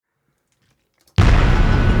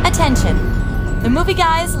Attention. The movie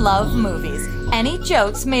guys love movies. Any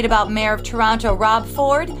jokes made about Mayor of Toronto Rob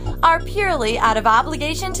Ford are purely out of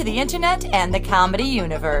obligation to the internet and the comedy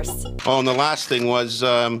universe. Oh, and the last thing was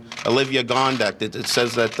Olivia Gondak. It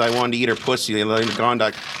says that I wanted to eat her pussy, Olivia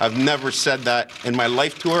Gondak. I've never said that in my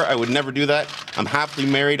life to her. I would never do that. I'm happily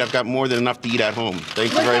married. I've got more than enough to eat at home.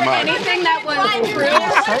 Thank you very much. Anything that was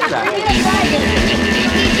true?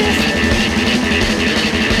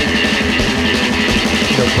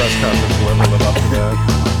 No press conference will ever live up to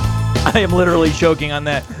that. I am literally choking on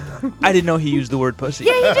that. I didn't know he used the word pussy.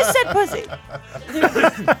 Yeah, he just said pussy.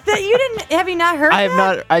 That you didn't? Have you not heard? I have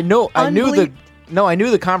that? not. I know. I knew the. No, I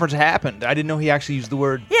knew the conference happened. I didn't know he actually used the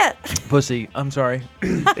word. Yeah. Pussy. I'm sorry.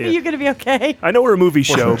 Are you gonna be okay? I know we're a movie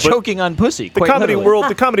show, but choking on pussy. the comedy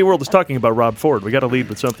world is talking about Rob Ford. We got to lead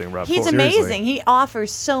with something, Rob He's Ford. amazing. Seriously. He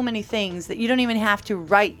offers so many things that you don't even have to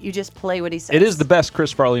write. You just play what he says. It is the best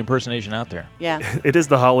Chris Farley impersonation out there. Yeah. It is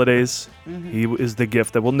the holidays. He is the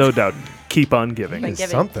gift that will no doubt keep on giving. Keep on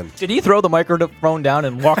giving. Something. Did he throw the microphone down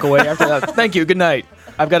and walk away after that? Thank you. Good night.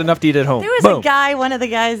 I've got enough to eat at home. There was Boom. a guy, one of the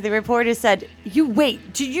guys, the reporter said, "You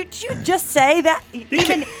wait, did you just say that?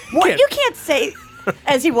 Even what you can't say."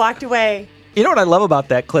 As he walked away. You know what I love about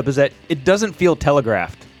that clip is that it doesn't feel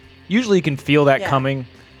telegraphed. Usually you can feel that coming.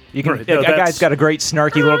 You can. Right, no, a guy's got a great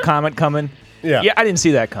snarky little comment coming. Yeah. Yeah, I didn't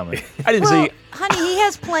see that coming. I didn't Well, see. honey, he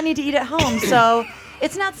has plenty to eat at home, so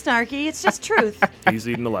it's not snarky. It's just truth. He's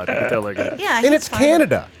eating a lot. You can tell that guy. Yeah, And he's it's fine.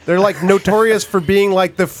 Canada. They're like notorious for being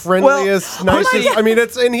like the friendliest, nicest. I mean,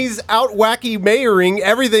 and he's out wacky mayoring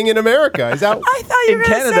everything in America. He's out. I thought you were In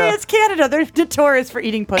going to say Canada- it's Canada. They're notorious for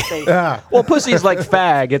eating pussy. Well, pussy is like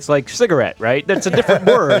fag. It's like cigarette, right? That's a different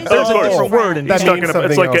word. There's a course. different word in That He's Canada. means talking about,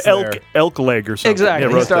 it's something like else an there. elk leg or something. Exactly. Yeah,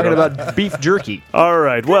 He's roast that talking up. about beef jerky. All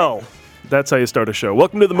right, well, that's how you start a show.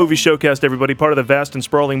 Welcome to the Movie Showcast, everybody. Part of the vast and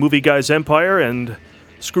sprawling Movie Guys empire, and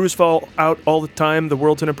screws fall out all the time. The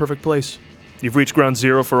world's in a perfect place. You've reached ground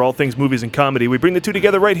zero for all things movies and comedy. We bring the two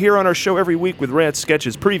together right here on our show every week with rants,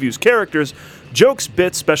 sketches, previews, characters, jokes,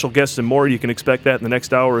 bits, special guests, and more. You can expect that in the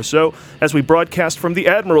next hour or so as we broadcast from the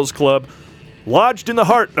Admirals Club, lodged in the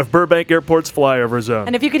heart of Burbank Airport's flyover zone.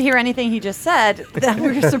 And if you could hear anything he just said, then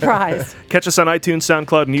we're surprised. Catch us on iTunes,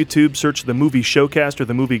 SoundCloud, and YouTube. Search The Movie Showcast or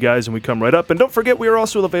The Movie Guys, and we come right up. And don't forget, we are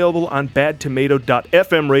also available on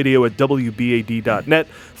badtomato.fm radio at wbad.net,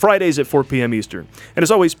 Fridays at 4 p.m. Eastern. And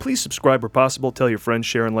as always, please subscribe where possible. Tell your friends,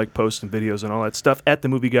 share and like posts and videos and all that stuff at The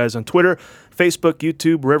Movie Guys on Twitter, Facebook,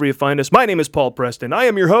 YouTube, wherever you find us. My name is Paul Preston. I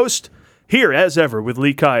am your host. Here, as ever, with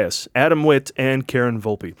Lee Caius, Adam Witt, and Karen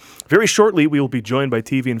Volpe. Very shortly, we will be joined by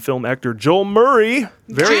TV and film actor Joel Murray.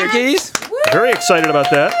 Very excited about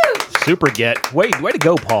that. Super get. Way to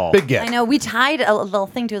go, Paul. Big get. I know. We tied a little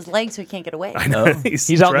thing to his leg so he can't get away. I know. He's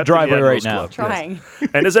out in the trapped driveway right Admirals now. Club. Trying. Yes.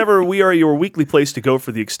 And as ever, we are your weekly place to go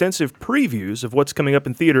for the extensive previews of what's coming up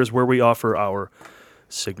in theaters, where we offer our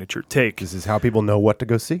signature take. This is how people know what to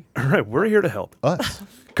go see. All right, we're here to help. Us.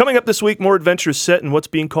 Coming up this week, more adventures set in what's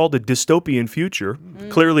being called a dystopian future.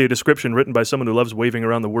 Clearly a description written by someone who loves waving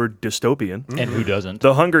around the word dystopian. And who doesn't?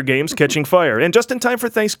 The Hunger Games Catching Fire. And just in time for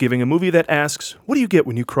Thanksgiving, a movie that asks, what do you get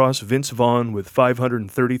when you cross Vince Vaughn with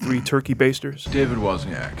 533 turkey basters? David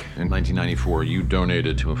Wozniak, in 1994, you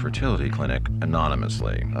donated to a fertility clinic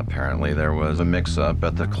anonymously. Apparently, there was a mix-up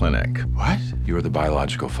at the clinic. What? You are the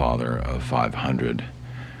biological father of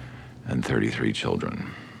 533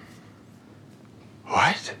 children.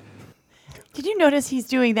 What? Did you notice he's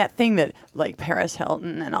doing that thing that, like Paris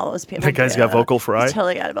Hilton and all those people? That guy's got vocal fry? He's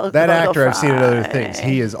totally got vocal That vocal actor, I've seen in other fry. things.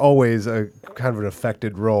 He is always a kind of an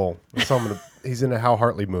affected role. He's in the Hal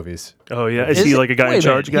Hartley movies. Oh, yeah? Is he like a guy in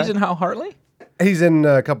charge guy? He's in How Hartley? He's in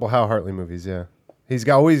a couple Hal Hartley movies, yeah. He's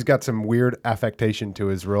always got some weird affectation to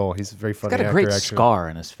his role. He's a very funny He's got a actor, great actually. scar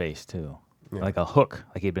in his face, too. Like a hook.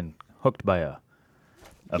 Like he'd been hooked by a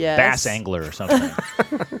Yes. bass angler or something.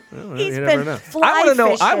 He's You never been know. fly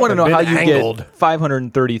I want to know Been how you angled. get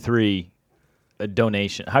 533 a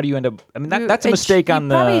donation. How do you end up? I mean, that's a mistake on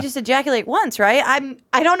the. Probably just ejaculate once, right?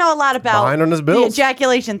 I don't know a lot about Behind on his the bills.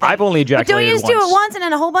 ejaculation thing. I've only But don't you ejaculated just do it once. once and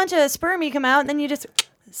then a whole bunch of sperm come out and then you just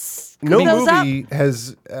No scoop those up? movie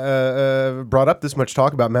has brought up this much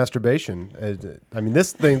talk about masturbation. I mean,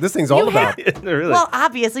 this thing's all You about. Really? Well,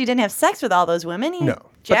 obviously he didn't have sex with all those women. He No.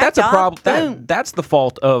 But jacked that's a off, problem. boom. That's the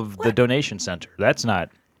fault of the donation center. That's not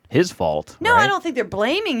his fault. No, right? I don't think they're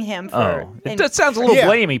blaming him for. Oh, that sounds a little Yeah.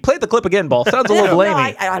 blamey. Play the clip again, Ball. Sounds a little No,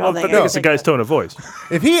 blamey. I don't think. I think it's the guy's tone of voice.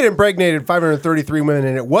 If he had impregnated 533 women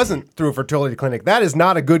and it wasn't through a fertility clinic, that is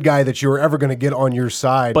not a good guy that you were ever going to get on your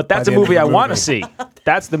side. But that's by a the end of movie the I want to see.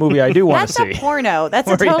 That's the movie I do want to see. That's a porno. That's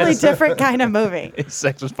a Where he totally has- different kind of movie.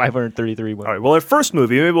 Sex was 533 women. All right, well, our first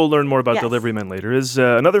movie, maybe we'll learn more about Yes. Delivery Men later, is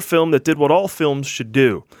another film that did what all films should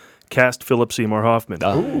do. Cast Philip Seymour Hoffman.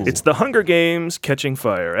 Oh. It's The Hunger Games Catching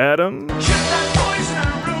Fire. Adam?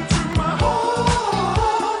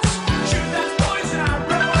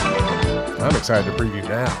 I'm excited to preview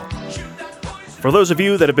now. For those of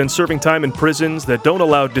you that have been serving time in prisons that don't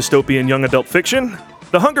allow dystopian young adult fiction,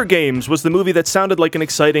 The Hunger Games was the movie that sounded like an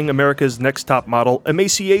exciting America's Next Top Model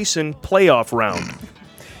emaciation playoff round.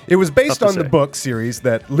 It was based Tough on to the say. book series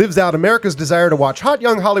that lives out America's desire to watch hot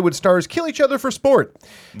young Hollywood stars kill each other for sport.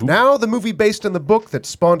 Now, the movie based on the book that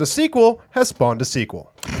spawned a sequel has spawned a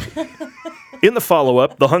sequel. In the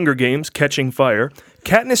follow-up, The Hunger Games Catching Fire,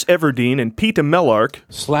 Katniss Everdeen and Peeta Mellark,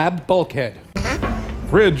 Slab bulkhead.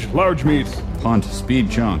 Fridge large meat. Punt,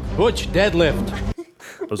 speed chunk. Butch deadlift.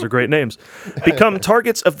 those are great names, become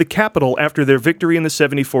targets of the Capitol after their victory in the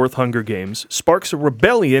 74th Hunger Games, sparks a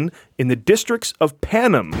rebellion in the districts of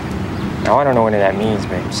Panem. Now, I don't know what that means,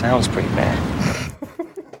 but it sounds pretty bad.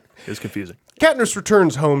 It's confusing. Katniss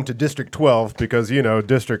returns home to District 12 because,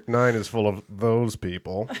 District 9 is full of those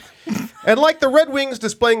people. And like the Red Wings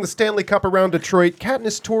displaying the Stanley Cup around Detroit,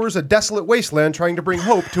 Katniss tours a desolate wasteland trying to bring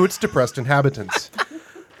hope to its depressed inhabitants.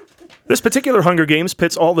 This particular Hunger Games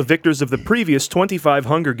pits all the victors of the previous 25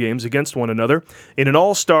 Hunger Games against one another in an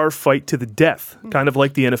all-star fight to the death, kind of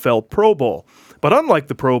like the NFL Pro Bowl. But unlike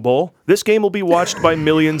the Pro Bowl, this game will be watched by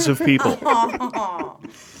millions of people.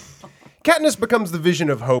 Katniss becomes the vision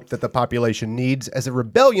of hope that the population needs as a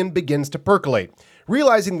rebellion begins to percolate.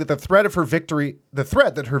 Realizing that the threat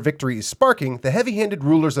that her victory is sparking, the heavy-handed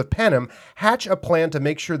rulers of Panem hatch a plan to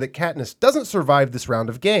make sure that Katniss doesn't survive this round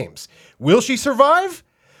of games. Will she survive?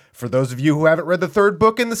 For those of you who haven't read the third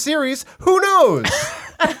book in the series, who knows?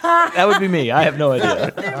 That would be me. I have no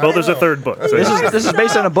idea. Well, there's a third book. So This is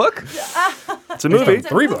based on a book? it's a movie.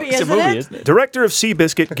 It's a movie, It's a isn't movie, it? isn't it? Director of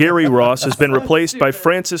Seabiscuit, Gary Ross, has been replaced by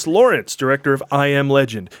Francis Lawrence, director of I Am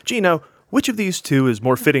Legend. Gee, now, which of these two is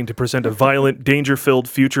more fitting to present a violent, danger-filled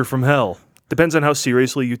future from hell? Depends on how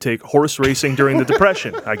seriously you take horse racing during the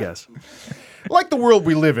Depression, I guess. Like the world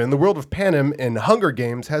we live in, the world of Panem in Hunger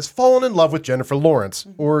Games has fallen in love with Jennifer Lawrence,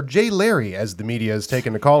 or J. Larry, as the media has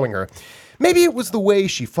taken to calling her. Maybe it was the way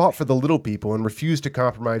she fought for the little people and refused to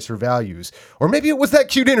compromise her values. Or maybe it was that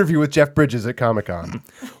cute interview with Jeff Bridges at Comic-Con.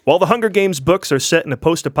 While the Hunger Games books are set in a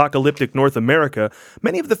post-apocalyptic North America,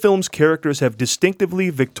 many of the film's characters have distinctively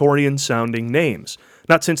Victorian-sounding names.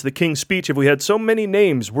 Not since the King's Speech have we had so many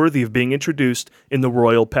names worthy of being introduced in the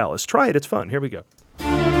royal palace. Try it, it's fun. Here we go.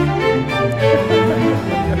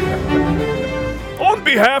 On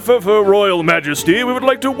behalf of Her Royal Majesty, we would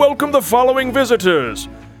like to welcome the following visitors.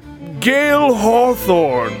 Gail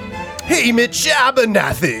Hawthorne, Hamish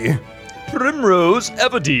Abernathy, Primrose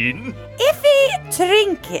Everdeen. Iffy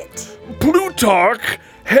Trinket. Plutarch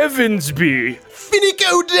Heavensby, Finnick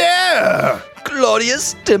O'Dare,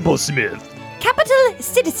 Claudius Templesmith. Capital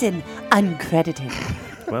Citizen. Uncredited.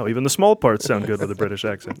 Wow, even the small parts sound good with a British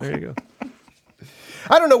accent. There you go.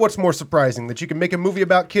 I don't know what's more surprising, that you can make a movie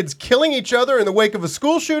about kids killing each other in the wake of a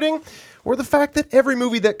school shooting, or the fact that every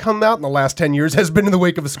movie that come out in the last 10 years has been in the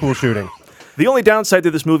wake of a school shooting. The only downside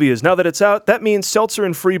to this movie is now that it's out, that means Seltzer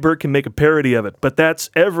and Freeberg can make a parody of it. But that's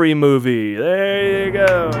every movie. There you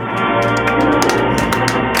go. The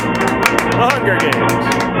Hunger Games.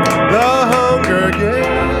 The Hunger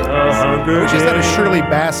Games. The Hunger We just had a Games. Shirley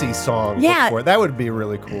Bassey song Yeah. before. That would be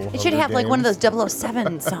really cool. It should have like one of those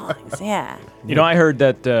 007 songs. Yeah. You know, I heard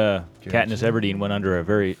that Katniss Everdeen went under a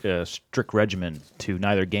very strict regimen to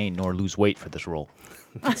neither gain nor lose weight for this role.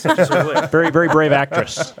 Very, very brave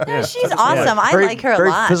actress. Yeah, she's awesome. I Very- like her a very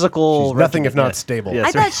lot. physical. She's nothing if regimen. not stable. Yes,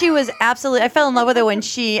 I thought she was absolutely. I fell in love with her when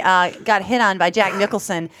she got hit on by Jack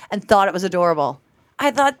Nicholson and thought it was adorable. I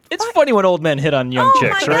thought It's funny when old men hit on young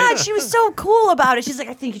chicks, my right? God, she was so cool about it. She's like,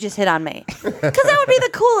 I think you just hit on me. Because that would be the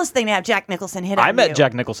coolest thing to have Jack Nicholson hit on you. I met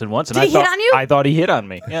Jack Nicholson once, and Did I he thought hit on you? I thought he hit on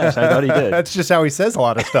me. Yes, I thought he did. That's just how he says a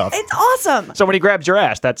lot of stuff. It's awesome. So when he grabs your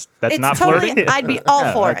ass, that's It's not totally, flirting. I'd be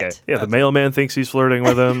all for okay. it. Yeah, the mailman thinks he's flirting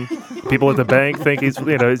with him. People at the bank think he's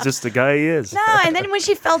just the guy he is. No, and then when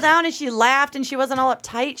she fell down and she laughed and she wasn't all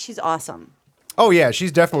uptight, she's awesome. Oh yeah,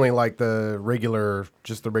 she's definitely like the regular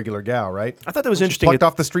gal, right? I thought that was She interesting. plucked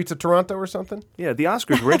off the streets of Toronto or something. Yeah, the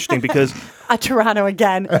Oscars were interesting because Toronto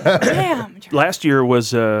again. Damn. last year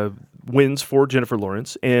was wins for Jennifer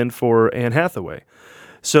Lawrence and for Anne Hathaway.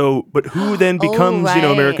 So, but who then becomes, right.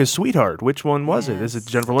 America's sweetheart? Which one was it? Is it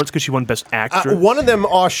Jennifer Lawrence because she won Best Actress? One of them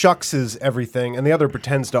aw shuckses everything, and the other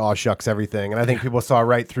pretends to aw shucks everything. And I think people saw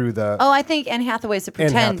right through the. Oh, I think Anne Hathaway's a Anne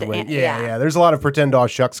pretend. Hathaway. Yeah. There's a lot of pretend aw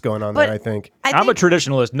shucks going on But there, I think. I'm a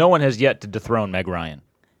traditionalist. No one has yet to dethrone Meg Ryan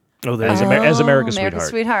Oh, as, as America's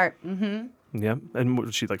sweetheart. Mm-hmm. Yeah, and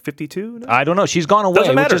was she like 52? No? I don't know. She's gone away.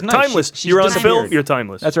 Doesn't matter. Which is nice. Timeless. She's You're on the bill. disappeared. You're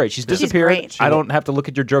timeless. That's right. She's She's disappeared. great. I don't have to look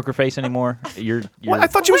at your Joker face anymore. You're What? I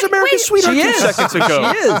thought she was America's sweetheart She 2 is. seconds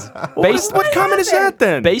ago. She is. Based, What comment is that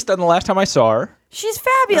then? based on the last time I saw her. She's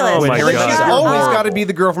fabulous. Oh, my Harry God. Met She's Sally. always got to be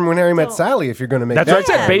the girl from When Harry Met Sally if you're going to make That's that. what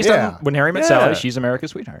I said. Based Yeah. on When Harry Met Yeah. Sally, she's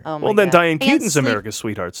America's sweetheart. Oh my Well, then God. Diane And Keaton's Sleep- America's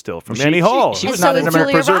sweetheart still from She- Annie Hall. she And was so not is in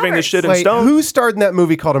America. Julia preserving the Roberts. shit in Wait, stone. who starred in that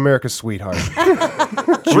movie called America's Sweetheart?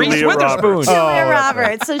 Reese Julia Witherspoon. Roberts. Julia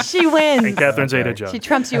Roberts. So she wins. And Catherine Zeta-Jones. She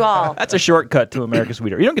trumps you all. That's a shortcut to America's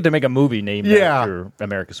Sweetheart. You don't get to make a movie named Yeah. after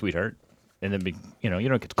America's Sweetheart, and then be, you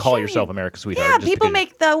don't get to call yourself America's Sweetheart. Yeah, just people because-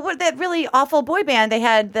 make that really awful boy band. They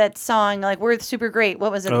had that song like "We're Super Great."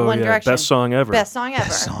 What was it? Oh, One yeah. Direction. Best song ever. Best song ever.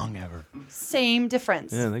 song ever. Same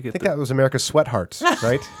difference. Yeah, they I get think that was America's Sweathearts,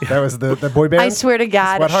 right? That was the boy band? I swear to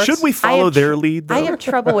God. Sweathearts? Should we I follow have their lead, though? I have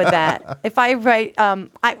trouble with that. If I write,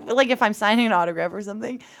 if I'm signing an autograph or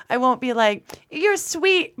something, I won't be like, "You're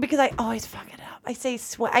sweet," because I always fuck it up. I say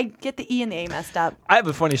sweat. I get the E and the A messed up. I have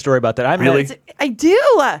a funny story about that. Really? I do.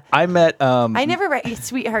 I met I never write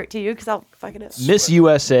sweetheart to you because I'll fuck it up. Miss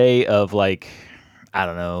USA of like, I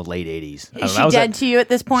don't know, late 80s. I don't Is know. I she was dead at- to you at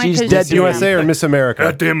this point? She's 'Cause dead to you're- USA or Miss America?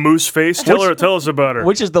 Goddamn moose face. Tell us about her.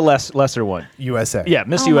 Which is the lesser one? USA. Yeah,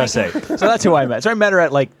 Miss Oh my USA. So that's who I met. So I met her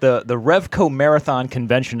at like the Revco Marathon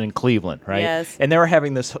Convention in Cleveland, right? Yes. And they were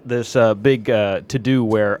having this big to do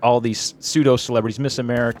where all these pseudo celebrities, Miss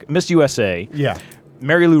America, Miss USA, Yeah.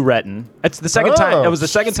 Mary Lou Retton. It's the second time. It was the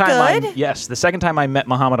second She's time. good. The second time I met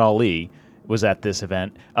Muhammad Ali was at this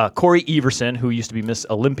event. Corey Everson, who used to be Miss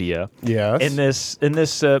Olympia. Yes. In this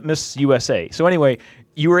Miss USA. So anyway,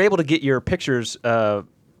 you were able to get your pictures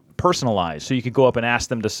personalized, so you could go up and ask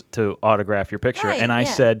them to autograph your picture. Right, and I yeah.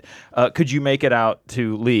 said, could you make it out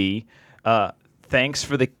to Lee? Thanks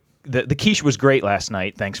for the quiche was great last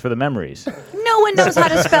night. Thanks for the memories. No one knows how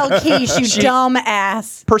to spell quiche, you dumb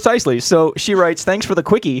ass. Precisely. So she writes, thanks for the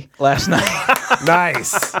quickie last night.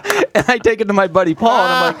 Nice. And I take it to my buddy Paul,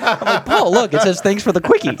 and I'm like, Paul, look, it says thanks for the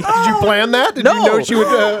quickie. Did you plan that? Did No. you know she would?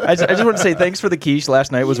 I just want to say thanks for the quiche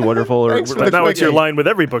last night was wonderful. Or Thanks for But the now it's your quickie. line with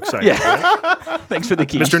every book signing. yeah. Thanks for the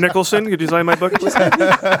quiche. Mr. Nicholson, could you sign my book?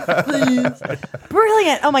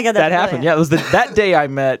 Brilliant. Oh my God, That happened. Yeah, it was that day I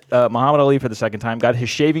met Muhammad Ali for the second time. Got his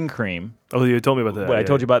shaving cream. Oh, you told me about that. What I yeah.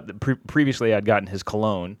 told you about previously, I'd gotten his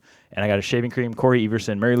cologne, and I got a shaving cream. Corey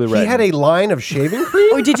Everson, Mary Lou Retton. He had a line of shaving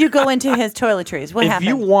cream? Or did you go into his toiletries? What If happened?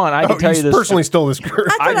 you want, I can tell you this. personally stole this. That's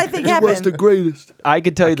what I think happened. greatest. I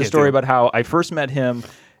could tell you the can't story do it. about how I first met him,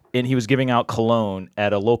 and he was giving out cologne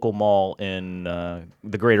at a local mall in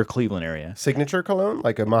the greater Cleveland area. Signature cologne?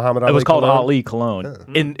 Like a Muhammad Ali It was called cologne? Ali Cologne.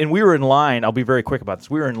 And we were in line. I'll be very quick about this.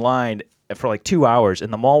 We were in line for like 2 hours,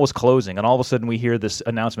 and the mall was closing. And all of a sudden, we hear this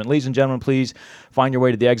announcement: "Ladies and gentlemen, please find your way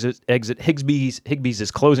to the exit. Higbee's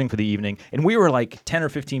is closing for the evening." And we were like 10 or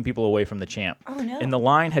 15 people away from the champ. Oh, no. And the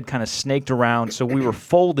line had kind of snaked around, so we were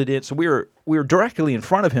folded in. So we were directly in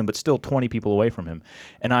front of him, but still 20 people away from him.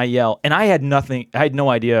 And I yell, and I had no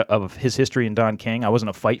idea of his history in Don King. I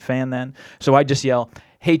wasn't a fight fan then, so I just yell,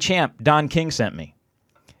 "Hey champ, Don King sent me,"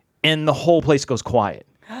 and the whole place goes quiet.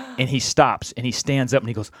 And he stops and he stands up and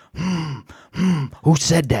he goes, who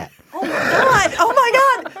said that? Oh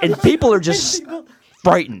my God. And people are just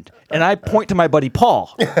frightened. And I point to my buddy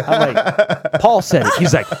Paul. I'm like, Paul said it.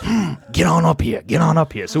 He's like, get on up here, get on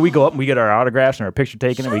up here. So we go up and we get our autographs and our picture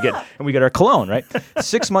taken, and we get our cologne, right?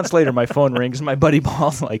 6 months later, my phone rings and my buddy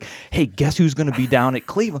Paul's like, hey, guess who's going to be down at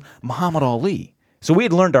Cleveland? Muhammad Ali. So we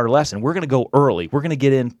had learned our lesson. We're going to go early. We're going to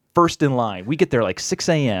get in first in line. We get there like 6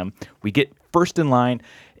 a.m. We get first in line,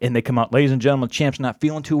 and they come out, ladies and gentlemen, the champ's not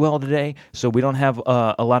feeling too well today, so we don't have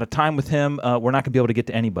a lot of time with him. We're not going to be able to get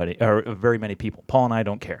to anybody, or very many people. Paul and I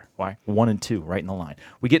don't care. Why? 1 and 2, right in the line.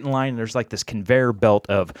 We get in line, and there's like this conveyor belt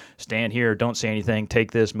of stand here, don't say anything,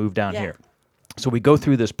 take this, move down here. So we go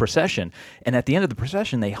through this procession, and at the end of the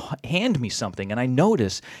procession, they hand me something, and I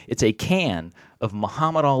notice it's a can of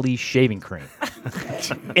Muhammad Ali shaving cream.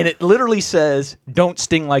 And it literally says, don't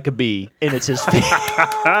sting like a bee, and it's his face.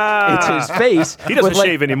 It's his face. He doesn't with, like,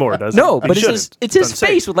 shave anymore, does he? No, He but shouldn't. it's his Unsafe.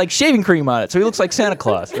 face with like shaving cream on it, so he looks like Santa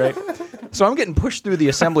Claus, right? So I'm getting pushed through the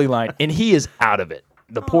assembly line, and he is out of it.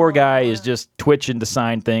 The poor guy is just twitching to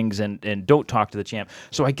sign things and don't talk to the champ.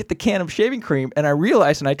 So I get the can of shaving cream, and I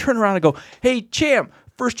realize, and I turn around and go, hey, champ,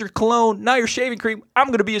 first your cologne, now your shaving cream. I'm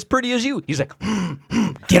going to be as pretty as you. He's like,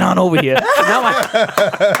 get on over here. now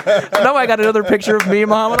I got another picture of me and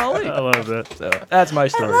Muhammad Ali. I love that. So that's my I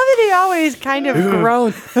story. love that he always kind of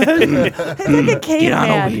grows. He's like a Get on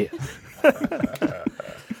over caveman. here.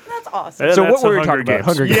 That's awesome. And So that's what were the we talking about? Games.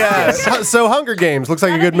 Hunger Games. Yeah. So Hunger Games looks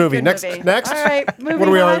like a good movie. Next. All right, What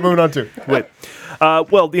are we moving on to? Wait.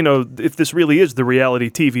 Well, if this really is the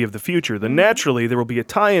reality TV of the future, then naturally there will be a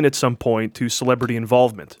tie-in at some point to celebrity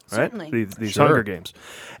involvement, right? Certainly. These Sure. Hunger Games.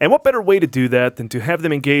 And what better way to do that than to have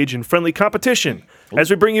them engage in friendly competition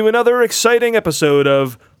as we bring you another exciting episode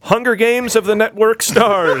of Hunger Games of the Network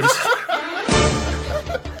Stars.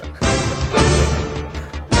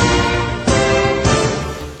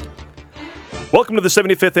 Welcome to the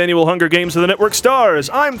 75th Annual Hunger Games of the Network Stars.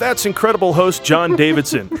 I'm That's Incredible host John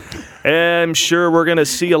Davidson. I'm sure we're going to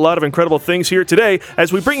see a lot of incredible things here today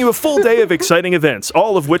as we bring you a full day of exciting events,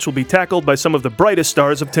 all of which will be tackled by some of the brightest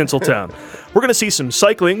stars of Tinseltown. We're going to see some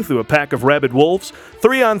cycling through a pack of rabid wolves,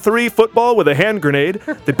 3-on-3 football with a hand grenade,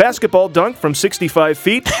 the basketball dunk from 65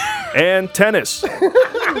 feet, and tennis.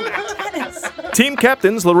 Team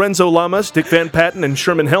captains Lorenzo Lamas, Dick Van Patten, and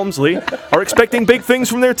Sherman Helmsley are expecting big things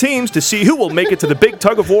from their teams to see who will make it to the big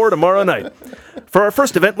tug of war tomorrow night. For our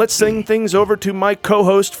first event, let's sing things over to my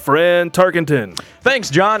co-host, Fran Tarkenton. Thanks,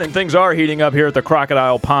 John, and things are heating up here at the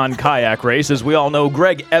Crocodile Pond Kayak Race. As we all know,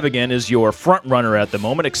 Greg Evigan is your front runner at the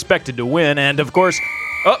moment, expected to win, and of course,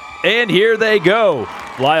 and here they go.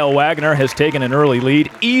 Lyle Wagner has taken an early lead,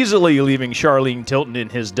 easily leaving Charlene Tilton in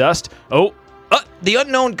his dust. The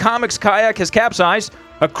Unknown Comics kayak has capsized.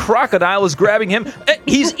 A crocodile is grabbing him.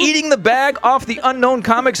 He's eating the bag off the Unknown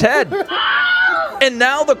Comics head. And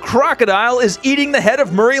now the crocodile is eating the head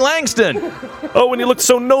of Murray Langston. Oh, and he looked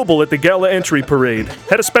so noble at the gala entry parade.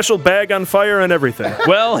 Had a special bag on fire and everything.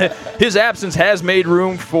 Well, his absence has made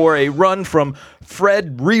room for a run from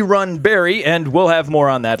Fred Rerun Barry, and we'll have more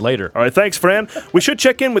on that later. All right, thanks, Fran. We should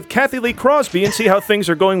check in with Kathy Lee Crosby and see how things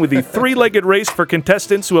are going with the three-legged race for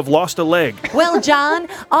contestants who have lost a leg. Well, John,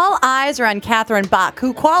 all eyes are on Catherine Bach,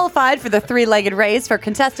 who qualified for the three-legged race for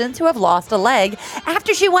contestants who have lost a leg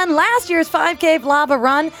after she won last year's 5K Lava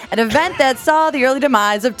Run, an event that saw the early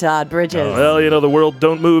demise of Todd Bridges. Well, the world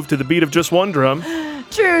don't move to the beat of just one drum.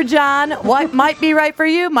 True, John. What might be right for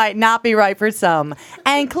you might not be right for some.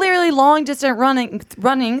 And clearly long-distance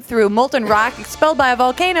running through molten rock expelled by a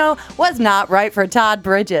volcano was not right for Todd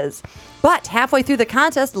Bridges. But halfway through the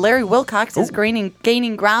contest, Larry Wilcox is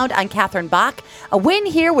gaining ground on Catherine Bach. A win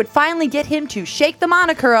here would finally get him to shake the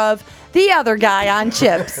moniker of the other guy on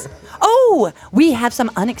chips. Oh, we have some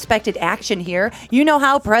unexpected action here. You know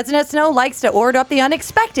how President Snow likes to order up the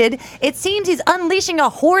unexpected. It seems he's unleashing a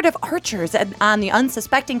horde of archers on the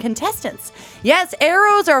unsuspecting contestants. Yes,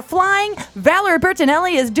 arrows are flying. Valerie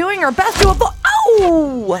Bertinelli is doing her best to avoid...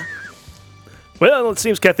 Oh! Well, it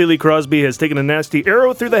seems Kathy Lee Crosby has taken a nasty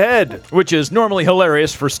arrow through the head. Which is normally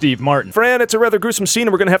hilarious for Steve Martin. Fran, it's a rather gruesome scene,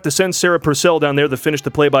 and we're going to have to send Sarah Purcell down there to finish the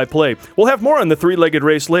play-by-play. We'll have more on the three-legged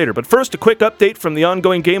race later, but first, a quick update from the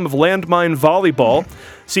ongoing game of landmine volleyball.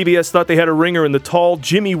 CBS thought they had a ringer in the tall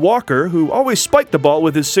Jimmy Walker, who always spiked the ball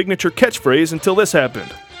with his signature catchphrase until this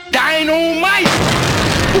happened. Dynamite!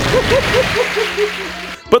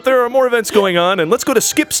 But there are more events going on, and let's go to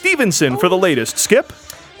Skip Stevenson for the latest. Skip?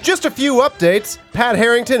 Just a few updates. Pat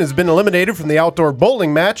Harrington has been eliminated from the outdoor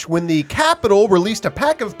bowling match when the Capitol released a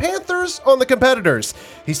pack of Panthers on the competitors.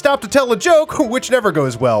 He stopped to tell a joke, which never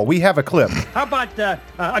goes well. We have a clip. How about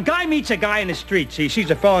a guy meets a guy in the street. He sees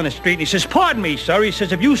a fella in the street, and he says, "Pardon me, sir." He says,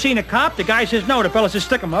 "Have you seen a cop?" The guy says, "No." The fella says,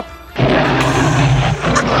 "Stick him up."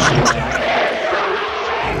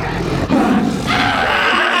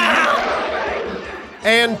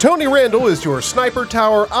 And Tony Randall is your Sniper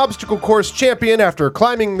Tower obstacle course champion after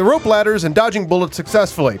climbing the rope ladders and dodging bullets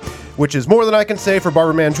successfully, which is more than I can say for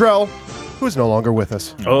Barbara Mandrell, who is no longer with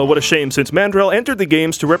us. Oh, what a shame, since Mandrell entered the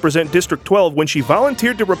games to represent District 12 when she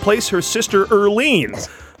volunteered to replace her sister Earlene,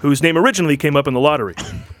 whose name originally came up in the lottery.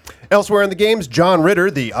 Elsewhere in the games, John Ritter,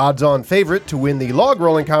 the odds-on favorite to win the log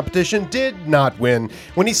rolling competition, did not win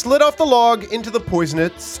when he slid off the log into the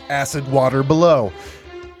poisonous acid water below.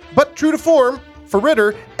 But true to form, for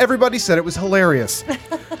Ritter, everybody said it was hilarious.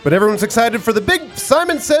 But everyone's excited for the big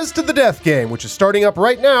Simon Says to the Death game, which is starting up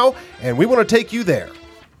right now, and we want to take you there.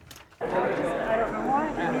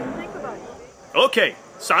 Okay,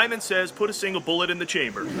 Simon says put a single bullet in the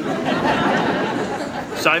chamber.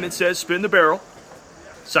 Simon says spin the barrel.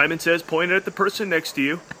 Simon says point it at the person next to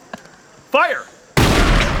you. Fire!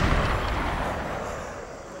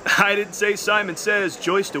 I didn't say Simon says,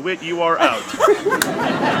 Joyce DeWitt, you are out.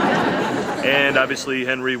 And obviously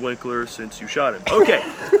Henry Winkler, since you shot him. Okay,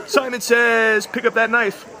 Simon says, pick up that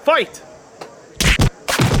knife, fight!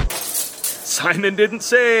 Simon didn't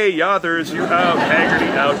say, Yothers, you're out,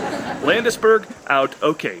 Haggerty out, Landisberg out.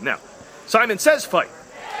 Okay, now, Simon says fight.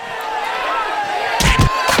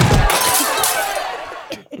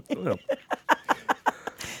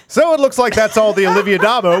 So it looks like that's all the Olivia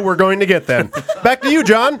Dabo we're going to get then. Back to you,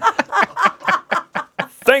 John.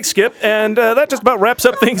 Thanks, Skip. And that just about wraps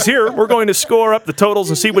up things here. We're going to score up the totals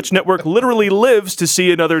and see which network literally lives to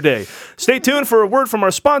see another day. Stay tuned for a word from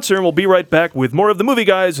our sponsor, and we'll be right back with more of the Movie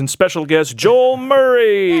Guys and special guest Joel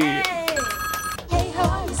Murray. Hey-ho,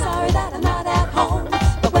 I'm sorry that I'm not at home,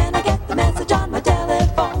 but when I get the message on my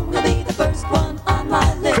telephone, you'll be the first one on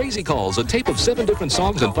my list. Crazy Calls, a tape of 7 different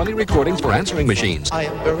songs and funny recordings for answering machines. I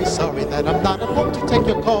am very sorry that I'm not at home to take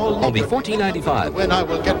your call. Only $14.95. When I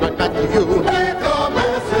will get right back to you.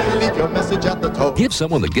 Leave your message at the toe. Give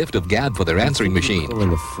someone the gift of gab for their answering machine.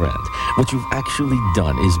 Calling a friend. What you've actually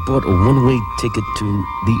done is bought a one-way ticket to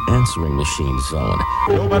the answering machine zone.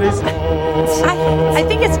 Nobody's home. I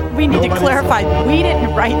think we need to clarify. We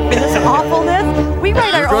didn't write this awfulness. We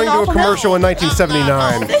write our We're own going to a awfulness. commercial in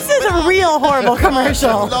 1979. This is a real horrible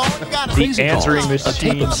commercial. Crazy The answering Calls, a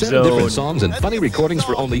tape machine of 7 zone. different songs and funny recordings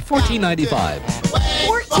for only $14.95.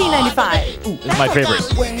 $14.95. This is my favorite.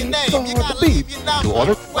 To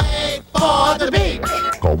order,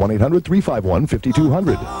 Call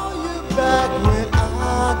 1-800-351-5200.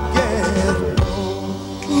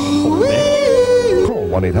 Call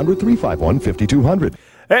 1-800-351-5200.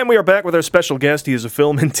 And we are back with our special guest. He is a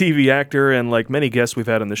film and TV actor, and like many guests we've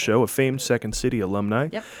had on the show, a famed Second City alumni.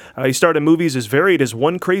 Yep. He starred in movies as varied as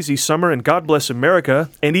One Crazy Summer and God Bless America,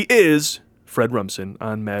 and he is Fred Rumson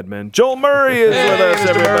on Mad Men. Joel Murray is with us,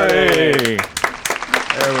 everybody.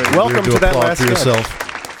 Welcome to that last for step. yourself.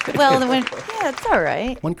 Well, it's all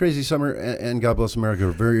right. One Crazy Summer and God Bless America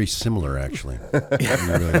are very similar, actually. When you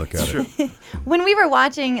really look at it. When we were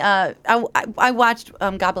watching, I watched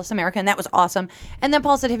God Bless America, and that was awesome. And then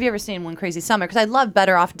Paul said, have you ever seen One Crazy Summer? Because I love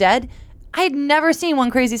Better Off Dead. I had never seen One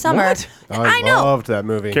Crazy Summer. What? I know. loved that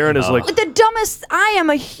movie. Karen is like, The dumbest. I am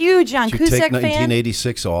a huge John Did you take Cusack fan.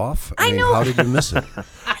 1986 off? I mean, know. How did you miss it?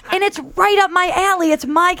 And it's right up my alley. It's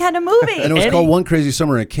my kind of movie. And it was called One Crazy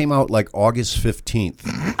Summer, and it came out like August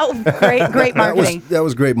 15th. Oh, great marketing. That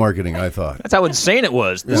was great marketing, I thought. That's how insane it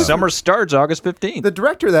was. The summer starts August 15th. The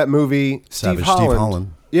director of that movie, Savage Steve Steve Holland.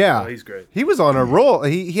 Holland. Yeah, Oh, he's great. He was on a roll.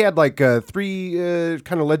 He had like 3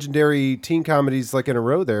 kind of legendary teen comedies like in a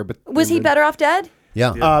row there. But Was he Better Off Dead?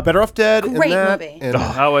 Yeah. Better Off Dead? Great and that, movie. And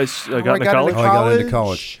How I got into college? How I got into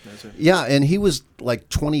college. Yeah, and he was like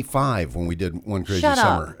 25 when we did One Crazy Shut up.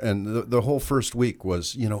 Summer. And the whole first week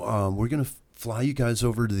was, we're going to fly you guys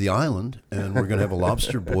over to the island, and we're going to have a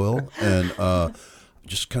lobster boil, and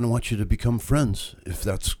just kind of want you to become friends, if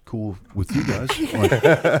that's cool with you guys. Like,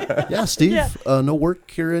 yeah, Steve, no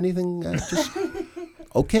work or anything? Just...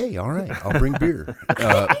 Okay, all right, I'll bring beer.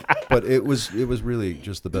 But it was really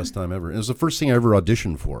just the best time ever. It was the first thing I ever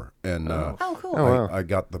auditioned for, and cool. I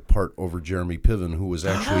got the part over Jeremy Piven, who was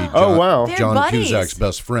actually They're John buddies. Cusack's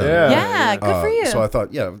best friend. Yeah, good for you. So I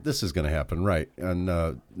thought, this is going to happen, right?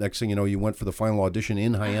 And next thing you know, you went for the final audition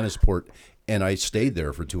in Hyannisport, and I stayed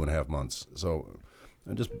there for 2.5 months. So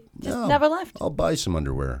I just never left. I'll buy some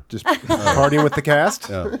underwear. just partying with the cast.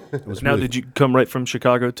 Yeah, it was Now, really did you come right from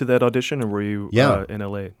Chicago to that audition, or were you in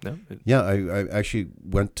L.A.? No? Yeah, I actually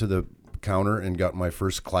went to the counter and got my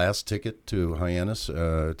first class ticket to Hyannis,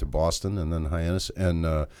 to Boston, and then Hyannis. And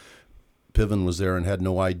Piven was there and had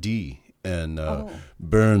no ID. And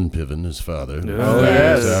Bern Piven, his father,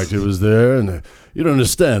 his actor, was there. And you don't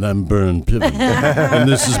understand, I'm Bern Piven. And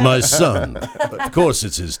this is my son. Of course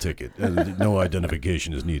it's his ticket. And no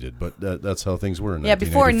identification is needed. But that's how things were in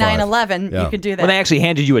Before 9/11, you could do that. When they actually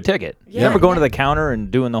handed you a ticket. You remember going to the counter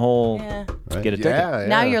and doing the whole get a ticket? Yeah,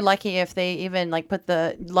 Now you're lucky if they even put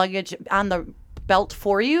the luggage on the belt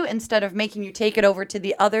for you instead of making you take it over to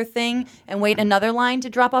the other thing and wait another line to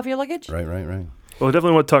drop off your luggage. Right. Well, I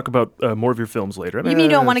definitely want to talk about more of your films later. You mean you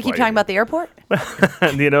don't want to keep talking about the airport?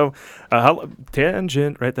 And,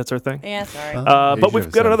 tangent, right? That's our thing. Yeah, sorry. But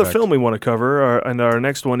we've got another film we want to cover, and our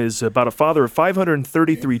next one is about a father of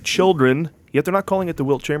 533 children, yet they're not calling it the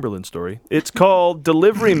Wilt Chamberlain story. It's called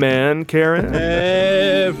Delivery Man, Karen.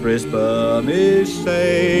 Every sperm is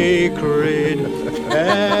sacred.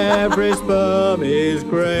 Every sperm is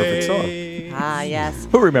great. Perfect song. Ah, yes.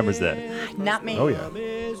 Who remembers that? Not me. Oh, yeah.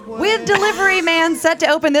 With Delivery Man set to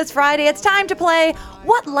open this Friday, it's time to play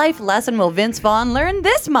What Life Lesson Will Vince Vaughn Learn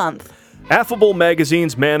This Month? Affable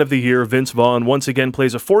Magazine's Man of the Year, Vince Vaughn, once again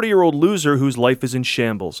plays a 40-year-old loser whose life is in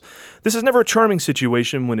shambles. This is never a charming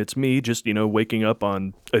situation when it's me, just, waking up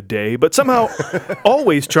on a day, but somehow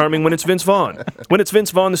always charming when it's Vince Vaughn. When it's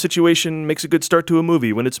Vince Vaughn, the situation makes a good start to a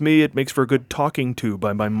movie. When it's me, it makes for a good talking to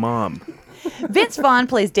by my mom. Vince Vaughn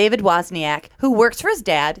plays David Wozniak, who works for his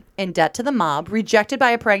dad, in debt to the mob, rejected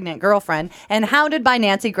by a pregnant girlfriend, and hounded by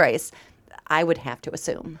Nancy Grace. I would have to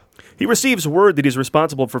assume. He receives word that he's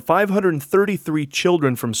responsible for 533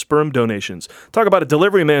 children from sperm donations. Talk about a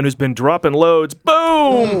delivery man who's been dropping loads.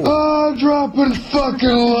 Boom! I'm dropping fucking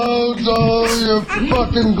loads all over your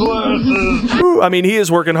fucking glasses. I mean, he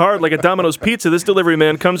is working hard like a Domino's pizza. This delivery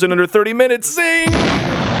man comes in under 30 minutes. Sing!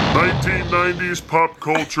 1990s pop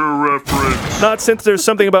culture reference. Not since There's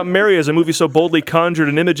Something About Mary as a movie so boldly conjured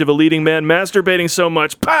an image of a leading man masturbating so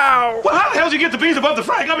much. Pow! Well, how the hell did you get the beans above the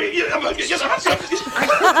frank? I mean,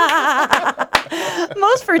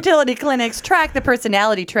 Most fertility clinics track the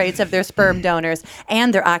personality traits of their sperm donors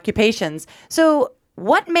and their occupations. So,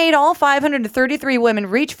 what made all 533 women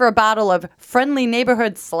reach for a bottle of friendly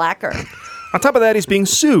neighborhood slacker? On top of that, he's being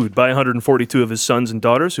sued by 142 of his sons and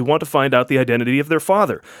daughters who want to find out the identity of their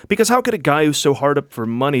father. Because how could a guy who's so hard up for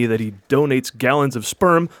money that he donates gallons of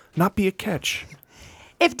sperm not be a catch?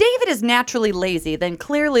 If David is naturally lazy, then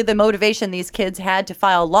clearly the motivation these kids had to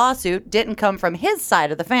file a lawsuit didn't come from his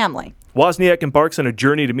side of the family. Wozniak embarks on a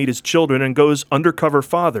journey to meet his children and goes undercover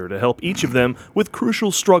father to help each of them with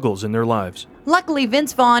crucial struggles in their lives. Luckily,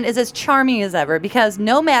 Vince Vaughn is as charming as ever because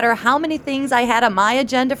no matter how many things I had on my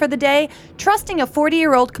agenda for the day, trusting a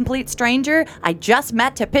 40-year-old complete stranger I just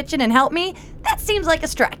met to pitch in and help me, that seems like a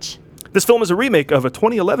stretch. This film is a remake of a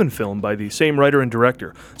 2011 film by the same writer and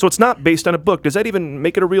director, so it's not based on a book. Does that even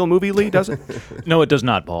make it a real movie, Lee, does it? No, it does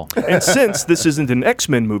not, Paul. And since this isn't an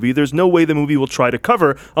X-Men movie, there's no way the movie will try to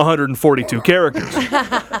cover 142 characters.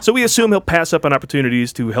 So we assume he'll pass up on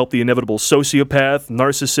opportunities to help the inevitable sociopath,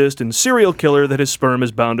 narcissist, and serial killer that his sperm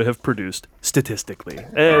is bound to have produced, statistically.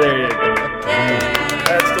 There you go.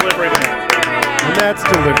 That's Delivery Man. And that's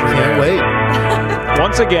Delivery Man. Wait.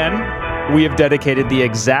 Once again, we have dedicated the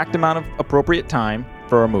exact amount of appropriate time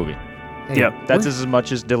for a movie. Hey, Yep. That's as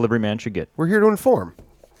much as Delivery Man should get. We're here to inform.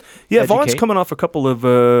 Yeah, Educate. Vaughn's coming off a couple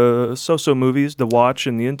of so-so movies, The Watch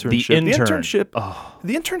and The Internship. The Intern. The Internship. Oh.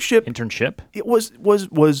 The Internship. Internship? It was.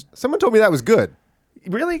 Someone told me that was good.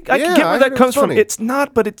 Really? I Yeah, can get I where heard that it comes was from. funny. It's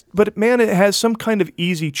not, but it has some kind of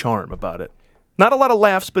easy charm about it. Not a lot of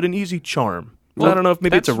laughs, but an easy charm. Well, I don't know if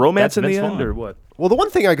maybe it's a romance in the Vince end Vaughn. or what. Well, the one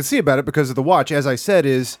thing I could see about it because of The Watch, as I said,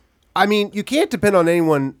 is, I mean, you can't depend on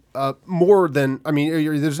anyone more than, I mean,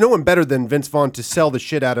 there's no one better than Vince Vaughn to sell the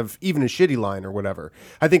shit out of even a shitty line or whatever.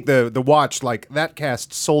 I think the Watch, like, that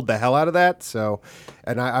cast sold the hell out of that. So,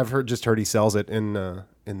 and I've just heard he sells it in the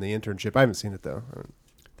Internship. I haven't seen it though.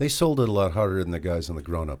 They sold it a lot harder than the guys in the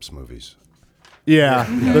Grown Ups movies. Yeah,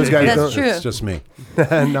 those guys. That's don't, true. It's just me.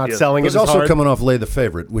 Not selling It it was as also hard. coming off Lay the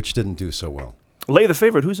Favorite, which didn't do so well. Lay the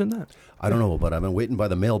Favorite. Who's in that? I don't know, but I've been waiting by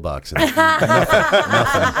the mailbox. And nothing.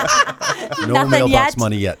 No Nothing mailbox yet?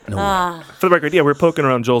 money yet. No. For the record, yeah, we're poking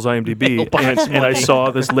around Joel's IMDb, and I saw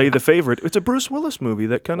this Lay the Favorite. It's a Bruce Willis movie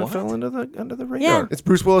that kind of fell under the radar. Yeah. It's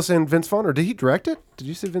Bruce Willis and Vince Vaughn, or did he direct it? Did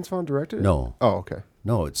you say Vince Vaughn directed it? No. Oh, okay.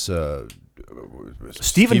 No, it's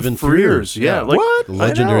Stephen Frears. Yeah, like, What? The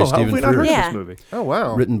legendary I know. How have Stephen we not heard Frears. of Yeah. this movie? Oh,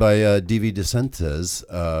 wow. Written by D.V. DeSantis,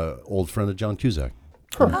 old friend of John Cusack.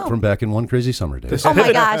 From back in One Crazy Summer Day. Oh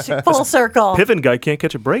my gosh, full circle. Piven guy can't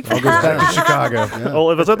catch a break. All goes back to Chicago.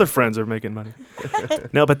 All of his other friends are making money.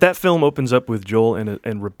 No, but that film opens up with Joel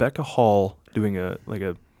and Rebecca Hall doing a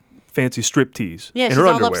fancy striptease. Yeah, in she's her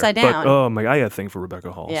all underwear. upside But, down. oh my, I had a thing for Rebecca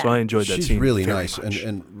Hall, Yeah. so I enjoyed that She's scene. really very nice much.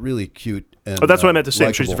 and really cute. And, Oh, that's what I meant to say.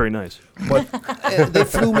 She's likable. very nice. But they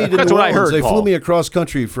flew me to That's New what I Orleans. heard, They Paul. flew me across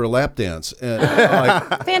country for a lap dance.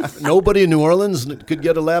 And nobody in New Orleans could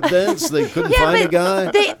get a lap dance. They couldn't find a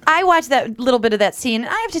guy. I watched that little bit of that scene, and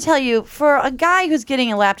I have to tell you, for a guy who's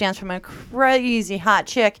getting a lap dance from a crazy hot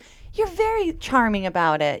chick, you're very charming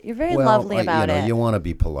about it. You're very lovely about it. You want to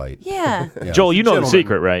be polite. Yeah. Joel, you know Gentlemen. the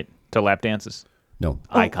secret, right? To lap dances? No.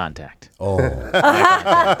 Eye contact. Oh.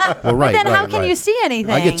 Well, right. Then how right, can right. you see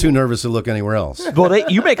anything? I get too nervous to look anywhere else. Well,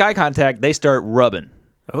 you make eye contact, they start rubbing.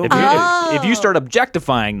 Oh. If you start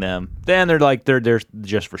objectifying them, then they're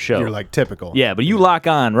just for show. You're like typical. Yeah, but you lock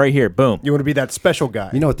on right here, boom. You want to be that special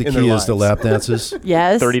guy. You know what the in key their is to lives. lap dances?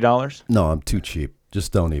 Yes. $30? No, I'm too cheap.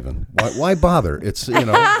 Just don't even. Why bother? It's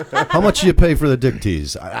how much do you pay for the dick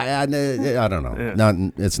tease? I don't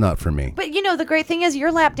know. It's not for me. But the great thing is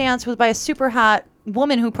your lap dance was by a super hot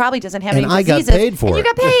woman who probably doesn't have any And I got diseases. paid for and it. you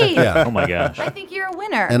got paid. Yeah. Oh my gosh. I think you're a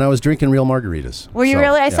winner. And I was drinking real margaritas. Were you So,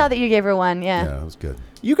 really? I yeah. saw that you gave her one. Yeah. Yeah, it was good.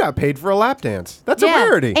 You got paid for a lap dance. That's Yeah, a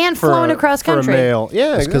rarity. and for flown a- across for country. a male.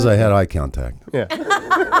 Yeah, It's because I had eye contact. Yeah.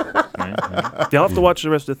 Yeah, I'll have to watch the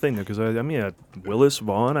rest of the thing, though, because Willis,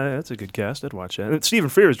 Vaughn, that's a good cast. I'd watch that. And Stephen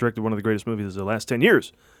Frears has directed one of the greatest movies of the last 10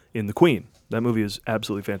 years in The Queen. That movie is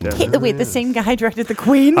absolutely fantastic. Wait, the same guy directed The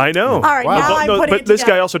Queen? I know. All right, now I'm putting but it this guy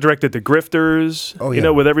together. also directed The Grifters. Oh, You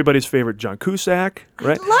know, with everybody's favorite John Cusack,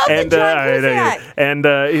 right? love the John Cusack. And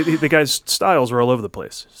the guy's styles are all over the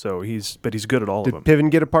place. So he's good at all of Did them.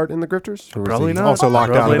 Piven get a part in The Grifters? Or was Probably he not. Also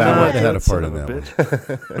locked out Probably of that not. one. Had a part in Son of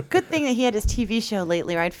that a one. Good thing that he had his TV show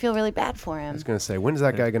lately, or I'd feel really bad for I him. was going to say, when's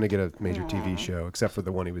that guy going to get a major TV show, except for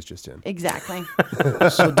the one he was just in? Exactly.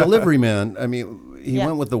 So Delivery Man, I mean, he Yeah.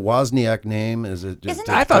 went with the Wozniak name. Is it just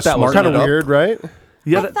I thought that was smarten Kind of it up weird, right?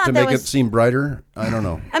 Yeah, thought to that make it was- seem brighter? I don't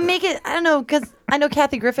know. I don't know, because I know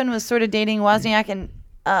Kathy Griffin was sort of dating Wozniak, and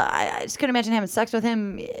I just couldn't imagine having sex with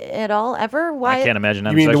him at all, ever. Why? I can't imagine You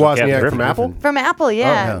having mean sex the with Kathy Wozniak Griffin. from Apple? From Apple,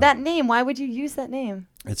 yeah. yeah. That name, why would you use that name?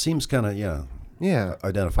 It seems kind of, yeah, Yeah.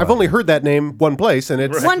 identifiable. I've only heard that name one place, and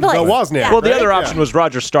it's One place. the Wozniak. Yeah. Well, the right? other Yeah. option was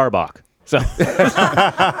Roger Starbuck. So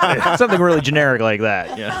something really generic like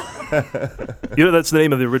that. Yeah. that's the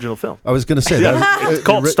name of the original film. I was going to say that. It's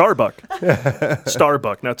called Starbuck.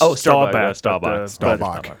 Starbuck, not Oh, Starbuck. Starbuck. Starbuck.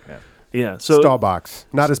 Starbuck. Starbuck. Yeah. So Starbucks.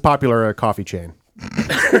 Not as popular a coffee chain.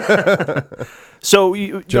 So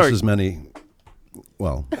you, Just George, as many,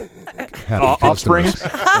 well, happy offspring?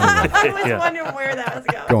 customers. I was Yeah. wondering where that was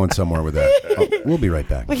going. Going somewhere with that. Oh, we'll be right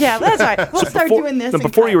back. Well, yeah, that's all right. We'll start doing this. and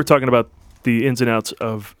Before cut. you were talking about the ins and outs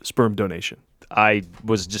of sperm donation. I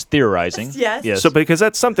was just theorizing. Yes. Yes. So because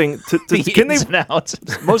that's something the can they ins and outs,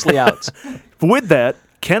 mostly outs. with that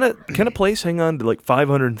can a place hang on to like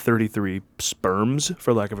 533 sperms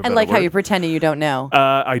for lack of a I better like how word? you're pretending you don't know.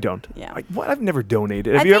 I don't. Yeah. I've never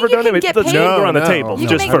donated. Have I you think ever you done can it? get Let's paid. go on the table You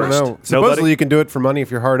just can make- I don't first. know. Supposedly Nobody? you can do it for money if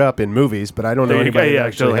you're hard up in movies, but I don't know There you go. anybody Yeah, that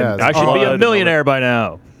actually go has. ahead. I should be Blood a and millionaire by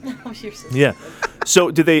now. Oh, you're so Yeah.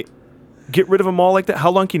 So do they get rid of them all like that?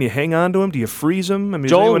 How long can you hang on to them? Do you freeze them? I mean,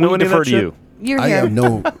 does Joel, anyone know we any of defer that to shit? you. You're I here. have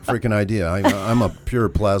no freaking idea. I'm a pure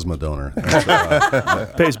plasma donor.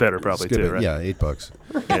 That's, Pays better probably skip too, it. right? Yeah, $8.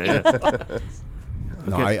 Yeah.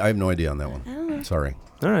 No, I have no idea on that one. Sorry.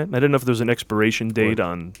 All right. I didn't know if there was an expiration date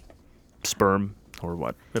on sperm or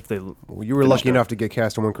what. If they Well, you were lucky enough to get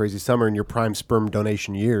cast in One Crazy Summer in your prime sperm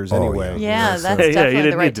donation years, anyway. Yeah, that's Hey, yeah, you definitely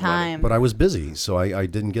didn't the right need the money. time. But I was busy, so I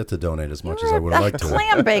didn't get to donate as much as I would have liked to.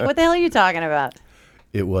 Clam bake. What the hell are you talking about?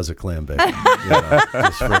 It was a clam bake.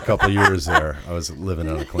 Just for a couple of years there, I was living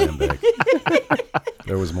on a clam bake.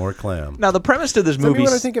 There was more clam. Now, the premise to this Tell me movie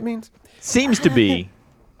what I think it means. seems to be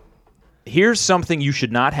here's something you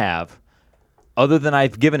should not have, other than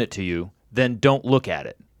I've given it to you, then don't look at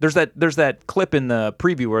it. There's that clip in the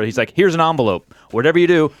preview where he's like, "Here's an envelope. Whatever you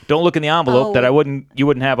do, don't look in the envelope that you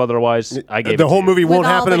wouldn't have otherwise. I gave The it whole to movie you. won't With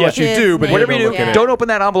all happen the unless you kids do, but names. Whatever you do, look at it. don't open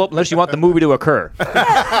that envelope unless you want the movie to occur."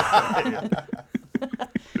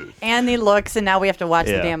 And he looks, and now we have to watch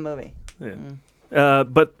the Yeah. damn movie.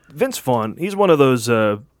 But Vince Vaughn, he's one of those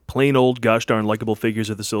plain old gosh darn likable figures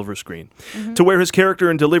of the silver screen, to where his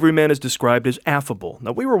character in Delivery Man is described as affable.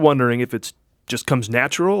 Now, we were wondering if it's just comes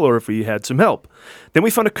natural or if he had some help. Then we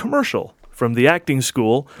found a commercial from the acting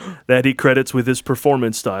school that he credits with his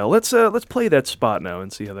performance style. Let's play that spot now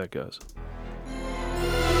and see how that goes.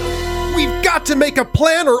 We've got to make a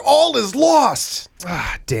plan or all is lost.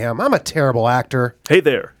 Ah, damn, I'm a terrible actor. Hey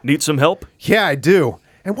there, need some help? Yeah, I do.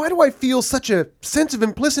 And why do I feel such a sense of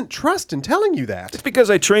implicit trust in telling you that? It's because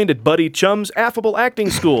I trained at Buddy Chum's Affable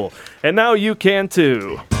Acting School, and now you can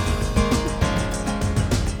too.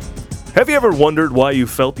 Have you ever wondered why you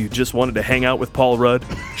felt you just wanted to hang out with Paul Rudd,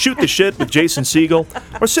 shoot the shit with Jason Segel,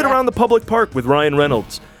 or sit around the public park with Ryan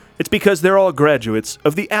Reynolds? It's because they're all graduates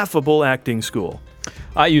of the Affable Acting School.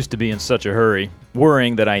 I used to be in such a hurry,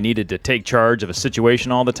 worrying that I needed to take charge of a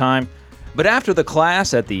situation all the time. But after the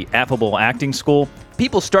class at the Affable Acting School,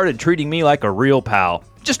 people started treating me like a real pal,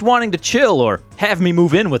 just wanting to chill or have me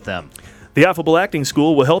move in with them. The Affable Acting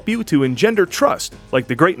School will help you to engender trust, like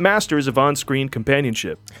the great masters of on-screen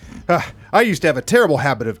companionship. I used to have a terrible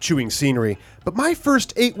habit of chewing scenery, but my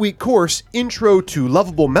first 8-week course, Intro to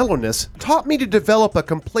Lovable Mellowness, taught me to develop a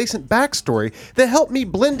complacent backstory that helped me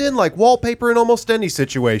blend in like wallpaper in almost any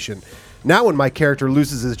situation. Now when my character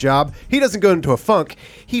loses his job, he doesn't go into a funk.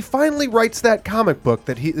 He finally writes that comic book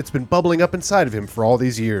that's been bubbling up inside of him for all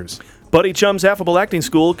these years. Buddy Chum's Affable Acting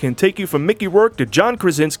School can take you from Mickey Rourke to John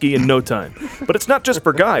Krasinski in no time. But it's not just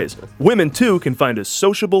for guys. Women, too, can find a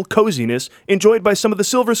sociable coziness enjoyed by some of the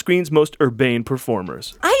silver screen's most urbane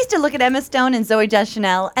performers. I used to look at Emma Stone and Zooey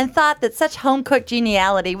Deschanel and thought that such home-cooked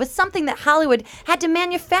geniality was something that Hollywood had to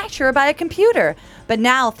manufacture by a computer. But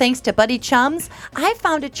now, thanks to Buddy Chums, I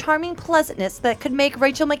found a charming pleasantness that could make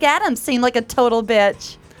Rachel McAdams seem like a total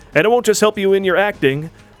bitch. And it won't just help you in your acting.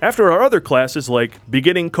 After our other classes like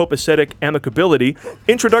Beginning Copacetic Amicability,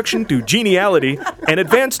 Introduction to Geniality, and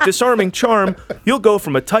Advanced Disarming Charm, you'll go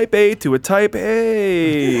from a Type A to a Type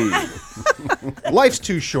A. Life's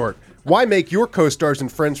too short. Why make your co-stars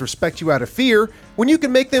and friends respect you out of fear when you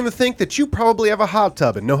can make them think that you probably have a hot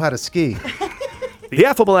tub and know how to ski? The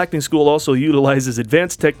Affable Acting School also utilizes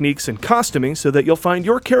advanced techniques and costuming so that you'll find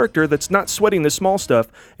your character that's not sweating the small stuff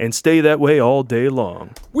and stay that way all day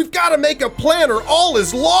long. We've got to make a plan or all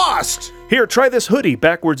is lost! Here, try this hoodie,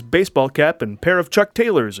 backwards baseball cap, and pair of Chuck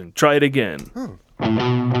Taylors, and try it again.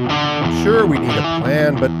 Sure, we need a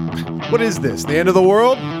plan, but what is this, the end of the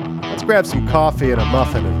world? Let's grab some coffee and a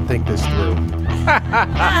muffin and think this through.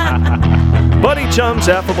 Buddy Chum's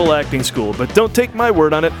Affable Acting School, but don't take my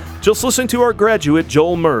word on it. Just listen to our graduate,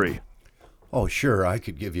 Joel Murray. Oh, sure, I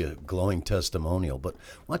could give you a glowing testimonial, but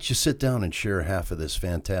why don't you sit down and share half of this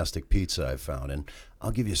fantastic pizza I found, and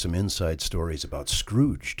I'll give you some inside stories about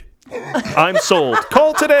Scrooged. I'm sold.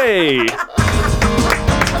 Call today.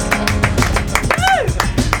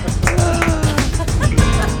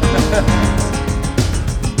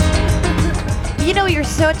 You know, you're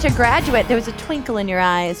such a graduate. There was a twinkle in your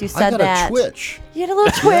eyes. You said that. I got a twitch. You had a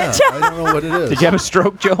little twitch. Yeah, I don't know what it is. Did you have a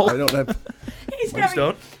stroke, Joel? I don't have... Please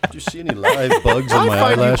don't. Did you see any live bugs in I my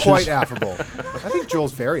find eyelashes? you quite affable. I think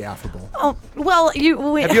Joel's very affable. Oh, well, Have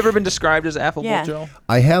you ever been described as affable, Yeah. Joel?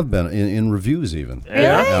 I have been, in reviews even.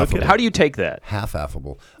 Yeah? Affable. How do you take that? Half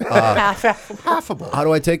affable. Affable. How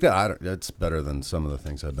do I take that? I don't, that's better than some of the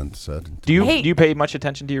things I've been said. Do you pay much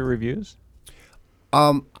attention to your reviews?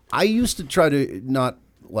 I used to try to not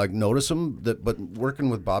notice them, but working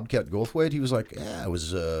with Bobcat Goldthwait, he was like, "Yeah, I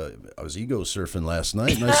was ego surfing last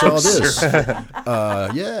night, and I saw this.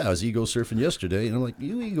 Yeah, I was ego surfing yesterday, and I'm like,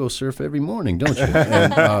 you ego surf every morning, don't you?"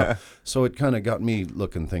 And so it kind of got me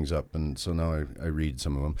looking things up, and so now I read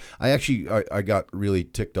some of them. I got really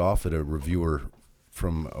ticked off at a reviewer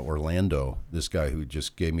from Orlando, this guy who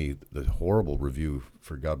just gave me the horrible review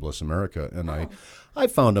for God Bless America, and I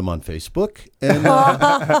found him on Facebook, and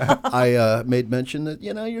I made mention that,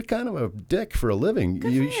 you're kind of a dick for a living.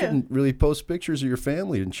 You shouldn't really post pictures of your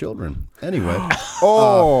family and children. Anyway.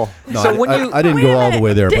 Oh. No, so I didn't go all the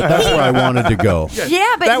way there, but that's where I wanted to go.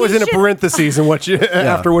 Yeah, but that was in a parentheses in what you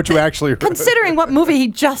after what you actually considering what movie he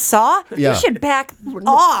just saw, Yeah. you should back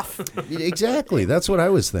off. Exactly. That's what I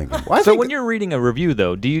was thinking. So when you're reading a review,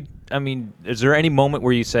 though, is there any moment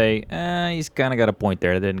where you say, he's kind of got a point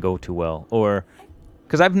there, that didn't go too well? Or,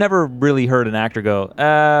 because I've never really heard an actor go,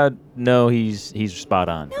 no, he's spot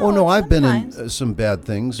on. Oh, no, I've been in some bad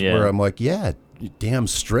things Yeah. where I'm like, yeah, damn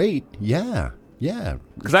straight, yeah.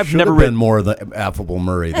 Because I've Should never have been more of the affable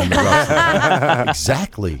Murray than the rough.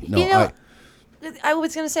 Exactly. No, I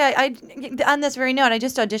was going to say, I on this very note, I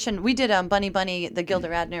just auditioned. We did Bunny Bunny, the Gilda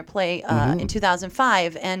Radner play in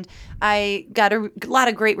 2005, and I got a lot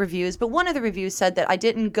of great reviews. But one of the reviews said that I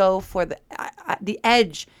didn't go for the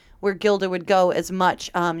edge where Gilda would go as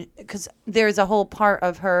much, because there's a whole part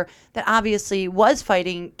of her that obviously was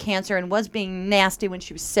fighting cancer and was being nasty when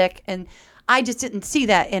she was sick, and I just didn't see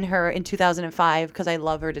that in her in 2005 because I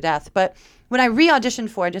love her to death. But when I just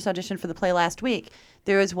auditioned for the play last week,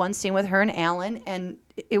 there was one scene with her and Alan, and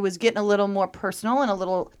it was getting a little more personal and a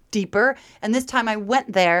little deeper. And this time I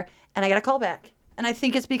went there, and I got a call back. And I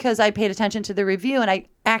think it's because I paid attention to the review, and I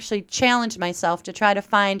actually challenged myself to try to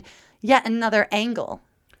find yet another angle.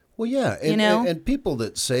 Well, yeah, and people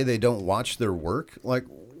that say they don't watch their work, like,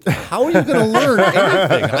 how are you going to learn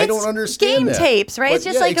anything? I don't understand game that. tapes, right? But it's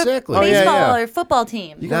just yeah, like exactly. a baseball or football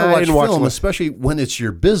team. You got to watch film, especially when it's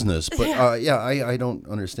your business. But I don't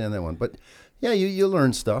understand that one. But yeah, you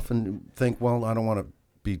learn stuff and think, well, I don't want to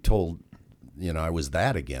be told, I was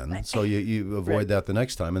that again. So you avoid that the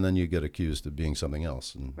next time, and then you get accused of being something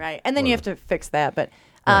else. Right, and then you have to fix that. But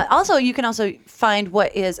also, you can also find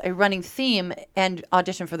what is a running theme and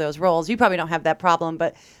audition for those roles. You probably don't have that problem,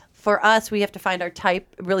 but for us, we have to find our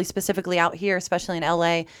type really specifically out here, especially in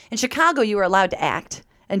LA. In Chicago, you were allowed to act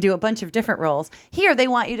and do a bunch of different roles. Here, they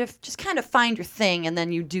want you to just kind of find your thing, and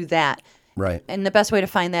then you do that. Right. And the best way to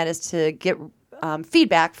find that is to get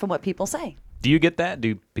feedback from what people say. Do you get that?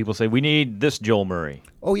 Do people say, we need this Joel Murray?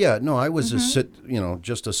 Oh yeah, no, I was just a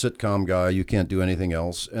sitcom guy. You can't do anything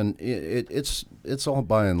else, and it's all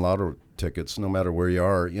buying lotto tickets, no matter where you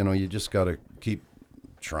are. You just got to keep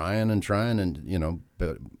trying, and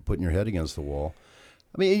putting your head against the wall.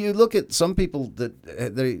 I mean, you look at some people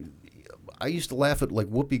that I used to laugh at, like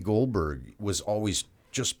Whoopi Goldberg was always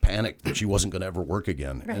just panicked that she wasn't going to ever work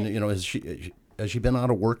again, Right. and has she been out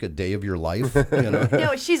of work a day of your life?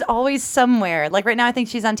 No, she's always somewhere. Like right now, I think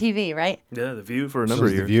she's on TV, right? Yeah, The View for a number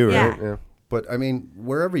of years. The View, Yeah. right? Yeah. But I mean,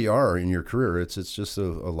 wherever you are in your career, it's just a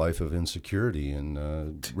life of insecurity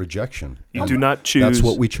and rejection. You And do not choose. That's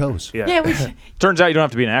what we chose. Yeah. Turns out you don't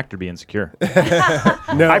have to be an actor to be insecure.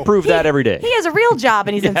 No. I prove that every day. He has a real job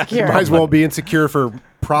and he's insecure. Might as well be insecure for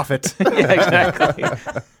profit. Yeah, exactly.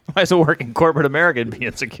 Might as well work in corporate America and be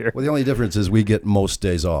insecure. Well, the only difference is we get most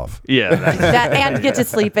days off. Yeah. That and get to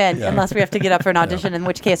sleep in, unless we have to get up for an audition, in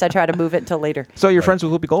which case I try to move it until later. So you're friends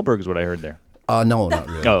with Whoopi Goldberg is what I heard there. No, not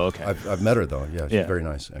really. Oh, okay. I've met her, though. Yeah, she's very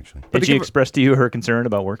nice, actually. Did she express to you her concern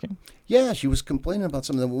about working? Yeah, she was complaining about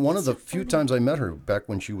something. One of the few times I met her, back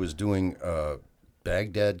when she was doing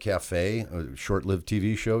Baghdad Cafe, a short-lived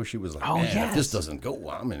TV show, she was like, if this doesn't go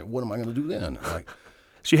well, I mean, what am I going to do then?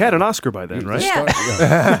 She had an Oscar by then, right? Yeah.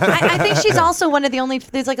 I think she's also one of the only,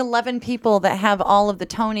 there's like 11 people that have all of the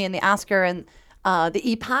Tony and the Oscar and the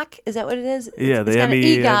EPOC. Is that what it is? Yeah, it's the kind of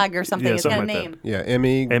Emmy. EGOG or something. Yeah, It's got a something like name. that. Yeah,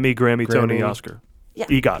 Emmy, Grammy, Tony, Oscar. Yeah.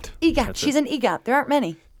 EGOT. EGOT. That's She's it. an EGOT. There aren't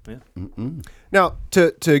many. Now,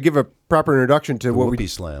 to give a proper introduction to what Whoopee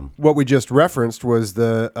Slam. what we just referenced was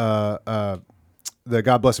the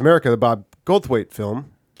God Bless America, the Bob Goldthwait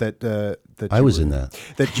film that I was in that.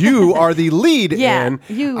 That you are the lead Yeah, in.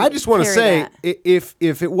 you I just want to carry say,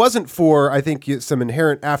 if it wasn't for, I think, some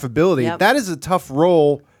inherent affability, Yep. that is a tough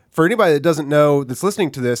role. For anybody that doesn't know, that's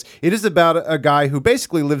listening to this, it is about a guy who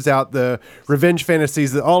basically lives out the revenge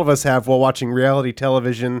fantasies that all of us have while watching reality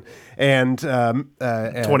television and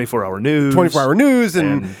 24-hour news. 24-hour news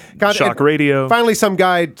and shock radio. Finally, some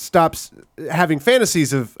guy stops having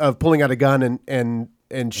fantasies of pulling out a gun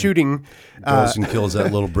and shooting. Goes and kills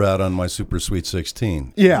that little brat on my Super Sweet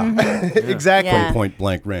 16. Yeah, exactly. Yeah. From point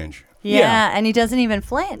blank range. Yeah, and he doesn't even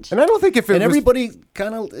flinch. And I don't think if it And was, everybody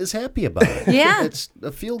kind of is happy about it. Yeah. It's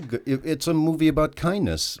a feel good. It's a movie about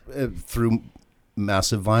kindness through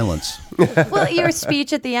massive violence. Well, your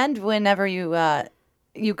speech at the end, whenever you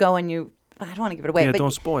go and you, I don't want to give it away. Yeah, but, don't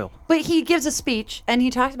spoil. But he gives a speech and he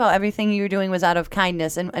talks about everything you were doing was out of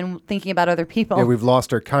kindness and thinking about other people. yeah, we've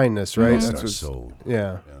lost our kindness, right? Mhm. That's our soul.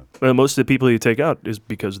 Yeah. Well, most of the people you take out is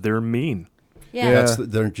because they're mean. Yeah.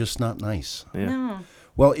 They're just not nice. Yeah. No.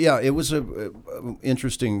 Well, yeah, it was a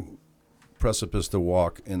interesting precipice to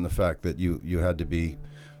walk in the fact that you had to be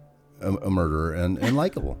a murderer and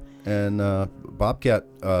likable. And Bobcat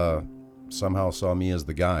somehow saw me as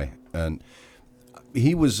the guy, and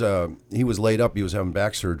he was laid up. He was having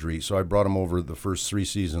back surgery, so I brought him over the first 3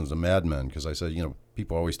 seasons of Mad Men because I said,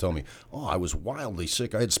 people always tell me, "Oh, I was wildly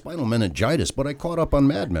sick. I had spinal meningitis, but I caught up on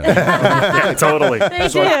Mad Men." Totally. They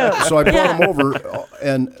So I brought Yeah. him over,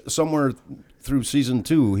 and somewhere through season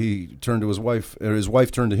 2, he turned to his wife, or his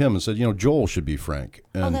wife turned to him and said, Joel should be Frank.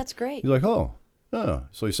 And that's great. He's like, oh, yeah.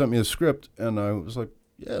 So he sent me a script, and I was like,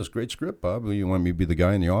 yeah, it's a great script, Bob. You want me to be the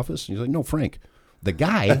guy in the office? And he's like, no, Frank. The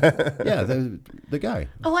guy? Yeah, the guy.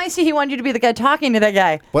 Oh, I see. He wanted you to be the guy talking to that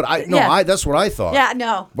guy. But that's what I thought. Yeah,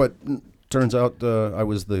 no. But turns out I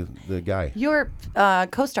was the guy. Your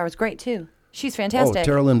co-star was great too. She's fantastic. Oh,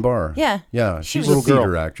 Tara Lynn Barr. Yeah. Yeah, She she's was- a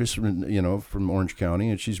theater actress, from Orange County,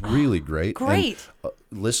 and she's really great. Great. And,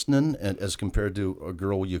 listening, and as compared to a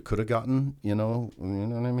girl you could have gotten, you know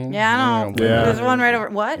what I mean? Yeah, I know. Yeah. There's one right over.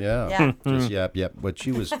 What? Yeah. Just yap. But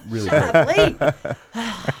she was really great.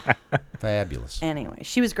 Fabulous. Anyway,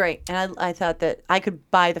 she was great, and I thought that I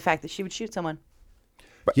could buy the fact that she would shoot someone.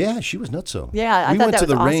 Yeah, she was nutso. Yeah, I we thought went that to was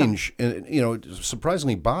the awesome. range, and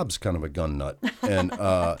surprisingly, Bob's kind of a gun nut, and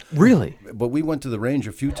Really? But we went to the range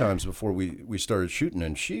a few times before we started shooting,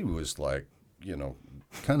 and she was like,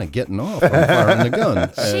 kind of getting off on firing the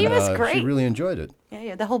gun. She and, was great. She really enjoyed it.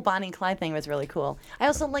 Yeah, the whole Bonnie and Clyde thing was really cool. I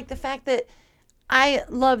also like the fact that I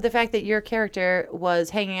love the fact that your character was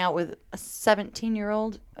hanging out with a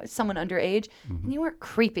 17-year-old, someone underage, and you weren't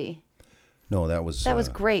creepy. No, that was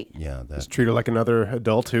great. Yeah, Just treat her like another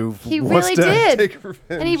adult who He wants really to did. take revenge.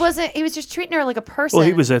 And he was just treating her like a person. Well,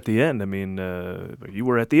 he was at the end. I mean, you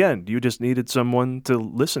were at the end. You just needed someone to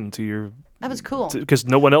listen to your... That was cool. Because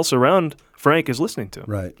no one else around Frank is listening to him.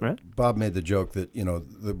 Right. Bob made the joke that,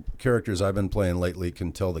 the characters I've been playing lately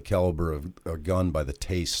can tell the caliber of a gun by the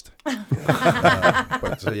taste. I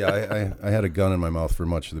had a gun in my mouth for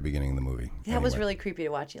much of the beginning of the movie. That was really creepy to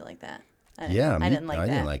watch you like that. I didn't like I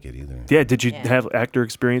that. didn't like it either. Yeah, did you have actor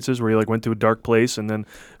experiences where you like went to a dark place and then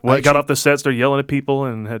got off the set, started yelling at people,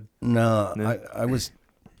 and had? No, I was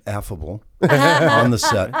affable on the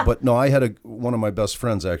set, but no, I had one of my best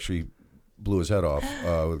friends actually blew his head off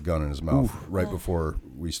with a gun in his mouth right before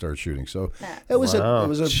we started shooting. So it was a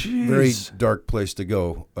very dark place to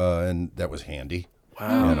go, and that was handy.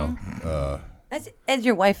 Wow. You know, as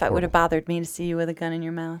your wife, it would have bothered me to see you with a gun in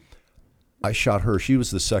your mouth. I shot her. She was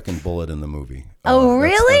the second bullet in the movie. Oh,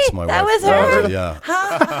 really? That's my That wife. was her?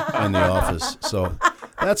 Yeah. In The Office. So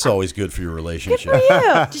that's always good for your relationship. Good for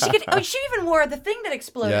you. Did she get? She even wore the thing that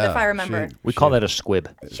exploded, Yeah, if I remember. We call that a squib.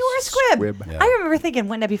 She wore a squib. Squib. Yeah. I remember thinking,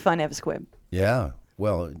 wouldn't that be fun to have a squib? Yeah.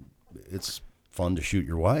 Well, it's fun to shoot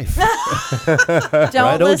your wife. Don't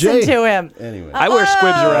Right, listen OJ? to him. Anyway. I wear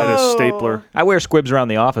squibs around a stapler. I wear squibs around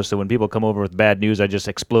the office, so when people come over with bad news, I just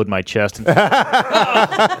explode my chest. And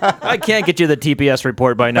I can't get you the TPS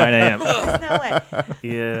report by 9 a.m. No way.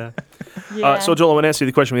 Yeah. Yeah. So, Joel, I want to ask you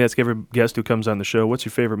the question we ask every guest who comes on the show. What's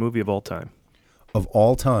your favorite movie of all time? Of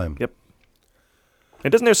all time? Yep. It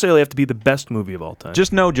doesn't necessarily have to be the best movie of all time.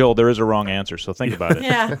 Just know, Joel, there is a wrong answer, so think about it.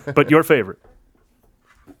 Yeah. But your favorite?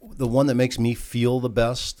 The one that makes me feel the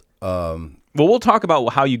best. Well, we'll talk about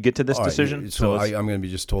how you get to this all right, decision. So let's- I'm going to be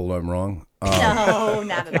just told I'm wrong. No,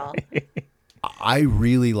 not at all. I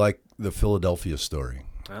really like the Philadelphia Story.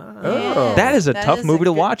 Oh. That is a tough movie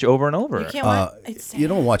to watch over and over. You can't watch. It's You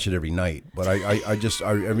don't watch it every night, but I just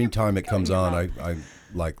every time it comes on, I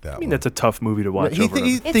like that. I mean, that's a tough movie to watch. He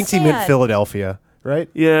thinks he meant Philadelphia, right?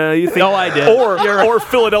 Yeah, you think? No, I did. Or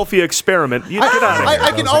Philadelphia Experiment. You get out of here.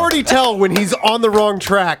 I can already tell when he's on the wrong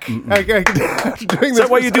track. Is that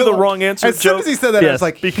why you do the wrong answer, As soon Joe? as he said that, I was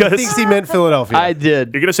like, because he thinks he meant Philadelphia. I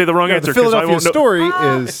did. You're going to say the wrong answer The Philadelphia I won't know. Story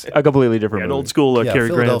is a completely different An movie. old school Cary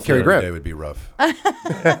Grant. Cary Grant. Day would be rough.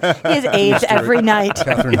 His age every night.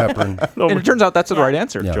 Katharine Hepburn. And it turns out that's the right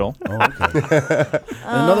answer, Yeah. Joel. Oh, okay.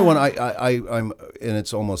 And another one, I'm, and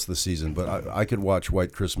it's almost the season, but I could watch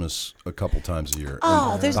White Christmas a couple times a year.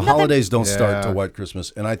 Oh, And there's the nothing- holidays don't start Yeah. till White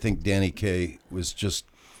Christmas, and I think Danny Kaye was just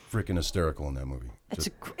freaking hysterical in that movie. It's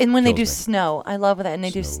Just and when they do kills me. snow, I love that. And they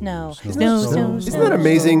do snow. Isn't that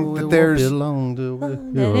amazing that there's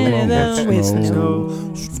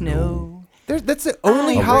Snow. that's the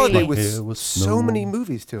only I holiday agree. with so many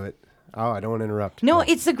movies to it. Oh, I don't want to interrupt. No,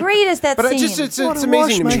 it's the greatest, that But scene. it's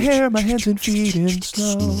amazing to me. my hands and feet in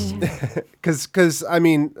snow. Because I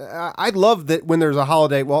mean, I love that when there's a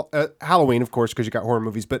holiday. Well, Halloween, of course, because you got horror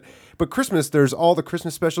movies. But Christmas, there's all the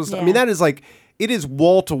Christmas specials. I Yeah. mean, that is like it is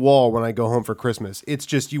wall to wall when I go home for Christmas. It's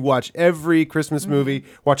just you watch every Christmas movie,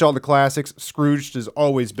 watch all the classics. Scrooged has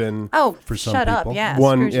always been Oh, For some shut up. people. Yeah,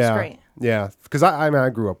 one. Scrooge Yeah, is great. yeah. Because I mean, I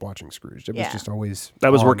grew up watching Scrooged. It was Yeah. just always. I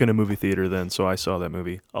was on. working in a movie theater then, so I saw that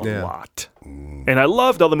movie a Yeah. lot. And I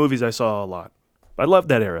loved all the movies I saw a lot. I loved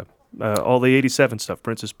that era. All the 87 stuff,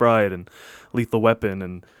 Princess Bride and Lethal Weapon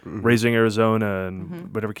and Raising Arizona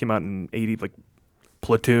and whatever came out in 80, like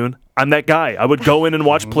Platoon. I'm that guy. I would go in and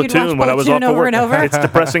watch Platoon when I was off Platoon for over work. and over? It's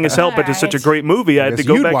depressing as hell, but it's such a great movie. I had to Yes,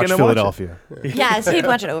 go you'd back watch in and Philadelphia. watch it. Yes, he'd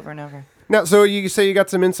watch it over and over. Now, so you say you got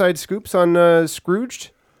some inside scoops on Scrooged?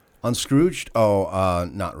 On Scrooged? Oh,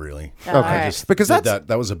 not really. Oh, all I right. just Because did that's-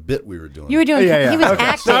 that was a bit we were doing. You were doing. Yeah. He was Okay.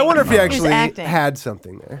 acting. So I wonder if he was actually acting. had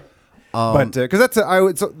something there. But because that's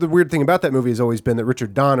the weird thing about that movie has always been that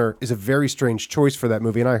Richard Donner is a very strange choice for that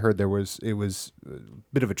movie, and I heard it was a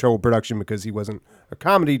bit of a trouble production because he wasn't a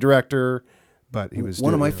comedy director, but he was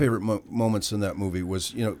One of my doing, favorite moments in that movie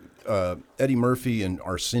was, Eddie Murphy and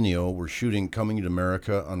Arsenio were shooting Coming to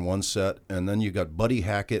America on one set, and then you got Buddy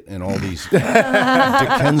Hackett and all these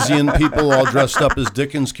Dickensian people all dressed up as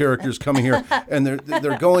Dickens characters coming here, and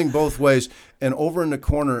they're going both ways. And over in the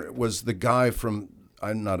corner was the guy from,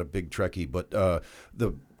 I'm not a big Trekkie, but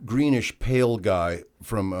the greenish pale guy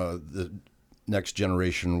from the Next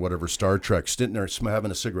Generation, whatever, Star Trek, sitting there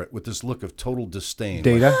having a cigarette with this look of total disdain.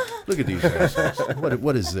 Data? Like, look at these assholes.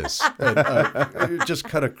 What is this? It just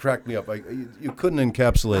kind of cracked me up. You couldn't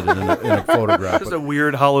encapsulate it in a photograph. Just a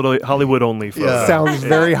weird Hollywood only photo. Yeah. Sounds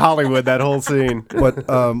very Hollywood, that whole scene. But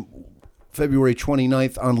February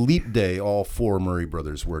 29th, on Leap Day, all four Murray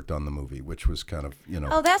brothers worked on the movie, which was kind of,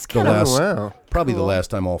 Oh, that's the kind of last, wow. probably the cool.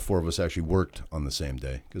 last time all four of us actually worked on the same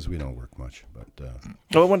day, because we don't work much. But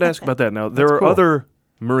Oh, I wanted to ask about that now. There are cool. other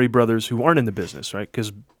Murray brothers who aren't in the business, right?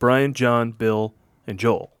 Because Brian, John, Bill, and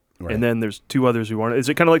Joel. Right. And then there's two others who aren't. Is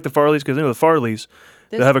it kind of like the Farleys? Because the Farleys,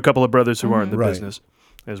 they have a couple of brothers who are in the Right. business.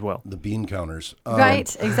 as well. The bean counters.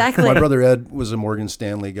 Right, exactly. My brother Ed was a Morgan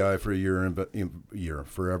Stanley guy for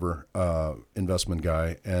forever, investment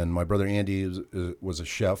guy. And my brother Andy was a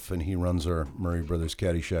chef, and he runs our Murray Brothers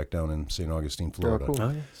Caddy Shack down in St. Augustine, Florida. cool.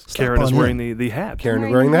 Oh, yes. Karen is wearing the hat. Karen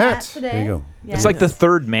is wearing the hat. Today. There you go. Yeah. It's like the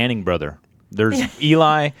third Manning brother. There's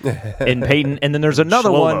Eli and Peyton, and then there's another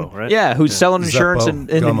Shlomo, one, right? who's selling insurance Zeppo,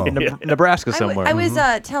 in Gummo. Nebraska somewhere. I was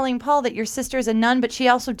telling Paul that your sister's a nun, but she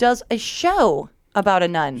also does a show about a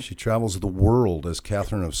nun. She travels the world as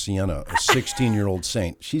Catherine of Siena, a 16-year-old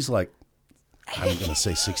saint. She's like, I'm going to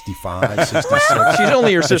say 65, 66. She's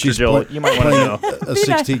only your sister, She's Jill. You might want to know. A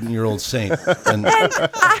 16-year-old saint. And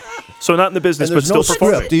So not in the business, and but there's still no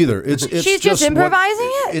performing. script either. It's She's just improvising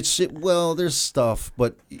it? Well, there's stuff,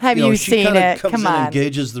 but Have you know, you she seen kinda it? comes Come in on. and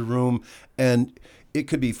engages the room, and it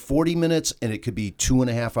could be 40 minutes, and it could be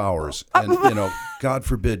 2.5 hours, and you know, God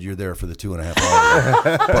forbid you're there for the 2.5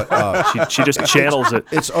 hours. But She just channels it.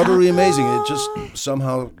 it's utterly amazing. It just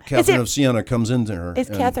somehow Catherine of Siena comes into her. Is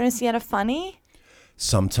and Catherine of Siena funny?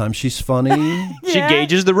 Sometimes she's funny. She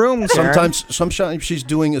gauges the room. Karen. Sometimes she's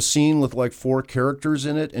doing a scene with like 4 characters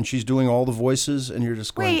in it, and she's doing all the voices, and you're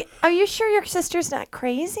just going, Wait, are you sure your sister's not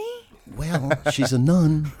crazy? well, she's a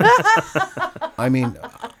nun. I mean,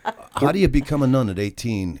 how do you become a nun at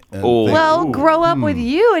 18? And Well, grow up with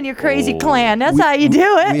you and your crazy clan. That's how you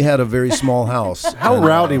do it. We had a very small house. How and,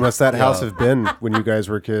 rowdy must that house yeah. have been when you guys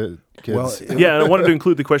were kids? Well, Yeah, and I wanted to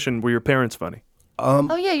include the question, were your parents funny?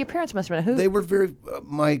 Oh, yeah, your parents must have been a hoot. They were very.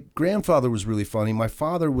 My grandfather was really funny. My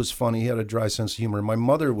father was funny. He had a dry sense of humor. My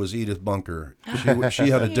mother was Edith Bunker. She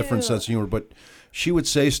had a different sense of humor, but she would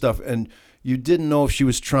say stuff, and you didn't know if she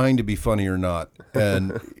was trying to be funny or not.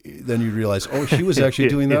 And then you realize, oh, she was actually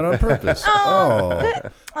doing that on purpose.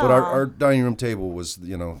 But our dining room table was,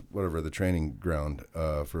 you know, whatever, the training ground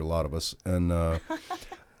for a lot of us. And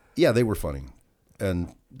yeah, they were funny,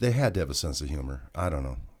 and they had to have a sense of humor. I don't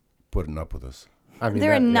know, putting up with us. I mean,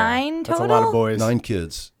 There are 9 total? That's a lot of boys. 9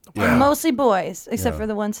 kids. Yeah. Mostly boys, except Yeah. for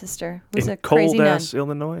the one sister who's In a crazy nun. cold-ass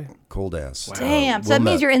Illinois? Cold ass. Damn, so that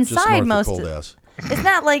means Wilmette, you're just inside north most of of Cold ass. It's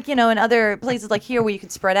not like, you know, in other places like here where you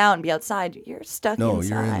can spread out and be outside. You're stuck No,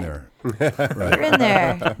 inside. you're in there. Right. You're in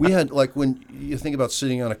there. We had, like, when you think about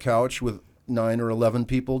sitting on a couch with 9 or 11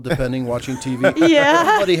 people, depending, watching TV. Yeah.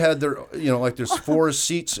 Everybody had their, you know, like there's 4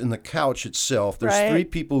 seats in the couch itself. There's Right. 3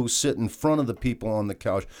 people who sit in front of the people on the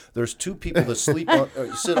couch. There's 2 people that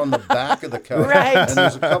sit on the back of the couch. Right. And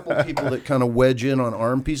there's a couple people that kind of wedge in on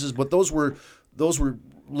arm pieces. But those were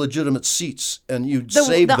legitimate seats, and you'd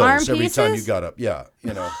save the arm those every time you pieces? got up. Yeah,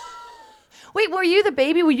 you know. Wait, were you the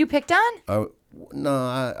baby? Were you picked on? No,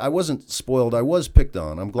 I wasn't spoiled. I was picked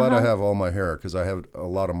on. I'm glad Uh-huh. I have all my hair because I have a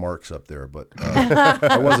lot of marks up there. But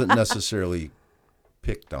I wasn't necessarily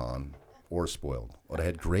picked on or spoiled. But I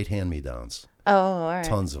had great hand-me-downs. Oh, all right.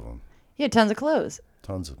 Tons of them. You had tons of clothes.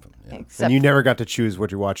 Tons of them. Yeah. Except And you never got to choose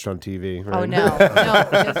what you watched on TV. Right? Oh, no. No,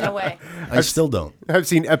 there's no way. I still don't. I've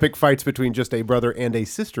seen epic fights between just a brother and a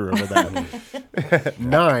sister over that.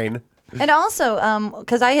 9. And also,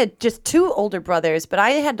 because I had just 2 older brothers, but I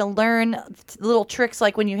had to learn little tricks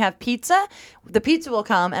like when you have pizza, the pizza will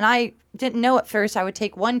come, and I didn't know at first. I would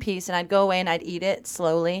take one piece and I'd go away and I'd eat it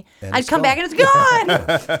slowly. And I'd it's come gone. back and it's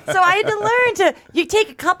gone. So I had to learn you take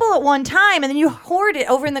a couple at one time and then you hoard it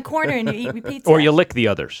over in the corner and you eat your pizza. Or you lick the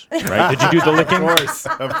others, right? Did you do the licking?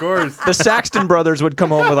 Of course. The Saxton brothers would come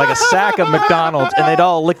home with like a sack of McDonald's, and they'd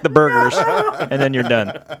all lick the burgers, and then you're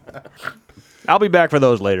done. I'll be back for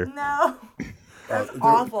those later. No. That's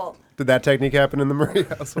awful. Did that technique happen in the Murray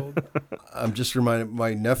household? I'm just reminded,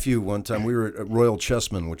 my nephew one time, we were at Royal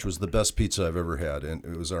Chessman, which was the best pizza I've ever had, and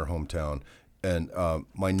it was our hometown. And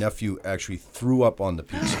my nephew actually threw up on the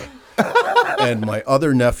pizza. And my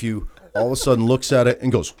other nephew all of a sudden looks at it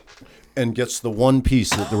and goes, and gets the one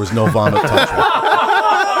piece that there was no vomit touching.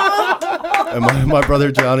 And my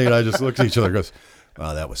brother Johnny and I just looked at each other and goes,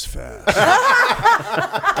 wow, that was fast.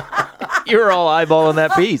 You were all eyeballing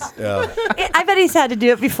that piece. Yeah. I bet he's had to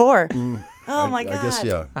do it before. Oh, my God. I guess,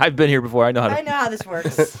 yeah. I've been here before. I know how to. I know how this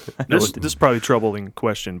works. This is probably a troubling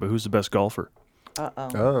question, but who's the best golfer?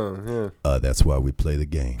 Uh-oh. Oh, yeah. That's why we play the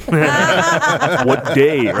game. What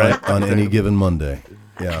day, right? On any given Monday.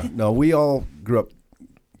 Yeah. No, we all grew up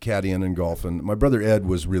caddying and golfing. My brother Ed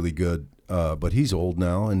was really good, but he's old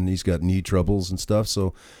now, and he's got knee troubles and stuff,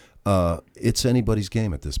 so it's anybody's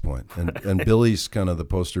game at this point. And Billy's kind of the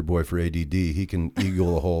poster boy for ADD. He can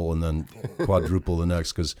eagle a hole and then quadruple the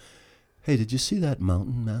next because, hey, did you see that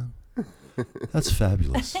mountain, man? That's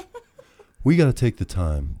fabulous. We got to take the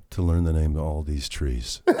time to learn the name of all these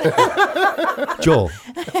trees. Joel,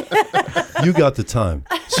 you got the time.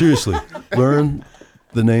 Seriously, learn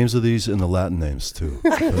the names of these and the Latin names too.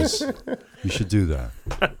 Because you should do that.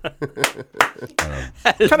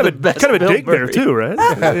 Kind of a dig there too, right?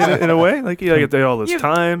 in a way, like you get all this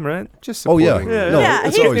time, right? Just Oh yeah, supporting. no, Yeah,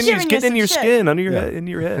 it's he's always giving you Getting in some your shit. skin, under your head, in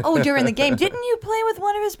your head. Oh, during the game, didn't you play with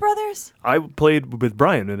one of his brothers? I played with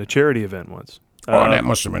Brian in a charity event once. that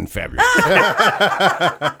must have been fabulous.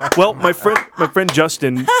 Well, my friend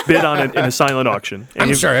Justin bid on it in a silent auction. And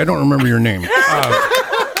I'm sorry, I don't remember your name,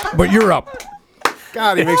 but you're up.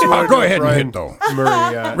 God, he makes me want to Go ahead and hit though.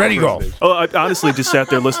 Murray, Ready, go. Oh, I honestly just sat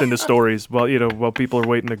there listening to stories while people are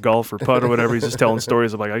waiting to golf or putt or whatever. He's just telling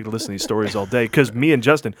stories. I'm like, I could listen to these stories all day because me and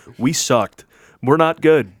Justin, we sucked. We're not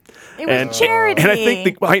good. It was charity. And I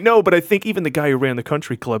think I know, but I think even the guy who ran the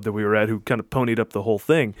country club that we were at, who kind of ponied up the whole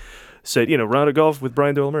thing, said, round of golf with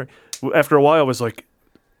Brian Doyle Murray. After a while, I was like,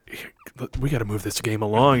 we got to move this game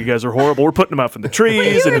along. You guys are horrible. We're putting them out from the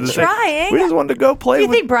trees. You were into the thing. trying. We just wanted to go play. Do you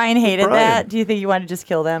with think Brian hated Brian. that? Do you think you wanted to just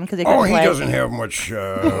kill them because he couldn't Oh, he play? doesn't have much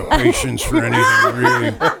patience for anything,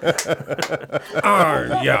 really.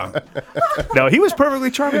 Yeah. No, he was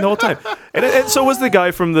perfectly charming the whole time, and so was the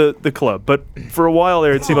guy from the club. But for a while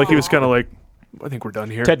there, it seemed like he was kind of like, I think we're done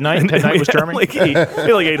here. Ted Knight? Ted Knight was charming? Like, he had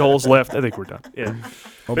like 8 holes left. I think we're done. Yeah.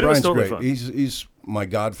 Well, But it was Brian's totally great. fun. He's my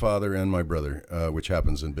godfather and my brother, which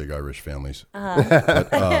happens in big Irish families.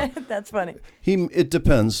 That's funny. It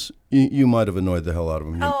depends. You might have annoyed the hell out of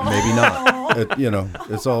him. Maybe not.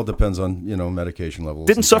 It all depends on medication levels.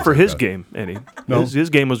 Didn't and suffer things like his that. game any. No. His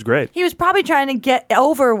game was great. He was probably trying to get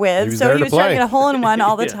over with, was so there he to was trying to play. get a hole in one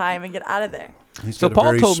all the Yeah. time and get out of there. He's So got Paul a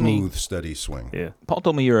very told me- smooth, steady swing. Yeah. Paul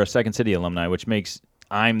told me you're a Second City alumni, which makes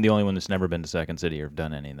I'm the only one that's never been to Second City or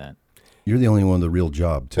done any of that. You're the only one with a real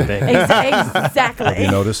job, too. Exactly. Have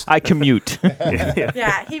you noticed? I commute.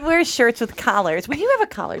 Yeah, he wears shirts with collars. Well, you have a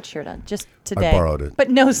collared shirt on just today. borrowed it.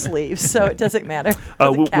 But no sleeves, so it doesn't matter.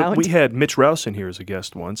 Doesn't count. We had Mitch Rouse in here as a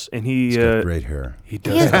guest once, and He's got great hair. he He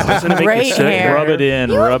does. has Doesn't it make great you sick? hair. Rub it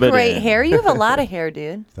in, You rub have it great in. hair. You have a lot of hair,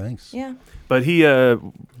 dude. Thanks. Yeah. But he,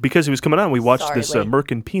 because he was coming on, we watched Sorry, this Lee.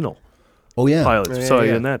 Merck and Penal Oh, yeah. pilot. Yeah, Saw yeah, you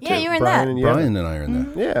yeah. in that Yeah, too. you were in Brian that. and Brian and I are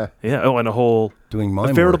in that. Yeah. Yeah. Oh, and a whole Doing a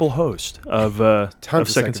mime veritable work. host of Tons of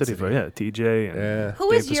Second Second City. City. Yeah, TJ. And Yeah. Who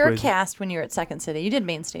was Dave your Pasquesi. cast when you were at Second City? You did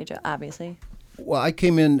main stage, obviously. Well, I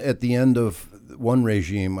came in at the end of one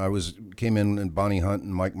regime. Came in and Bonnie Hunt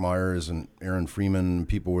and Mike Myers and Aaron Freeman and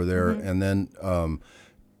people were there. And then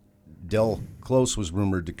Del Close was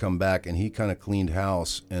rumored to come back, and he kind of cleaned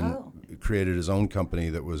house and created his own company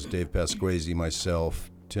that was Dave Pasquesi, myself,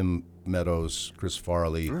 Tim Meadows, Chris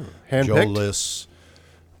Farley, Joe Handpicked? Liss,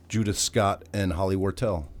 Judith Scott, and Holly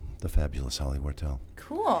Wartell, the fabulous Holly Wartell.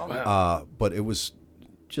 Cool. But it was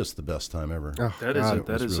just the best time ever. Oh, That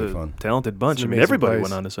God. is really a fun. talented bunch. It's I an mean, amazing everybody place.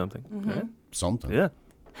 went on to something. Something. Yeah.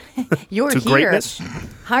 You're To here. greatness.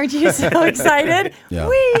 Aren't you so excited? Yeah.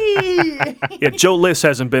 Whee! Yeah, Joe Liss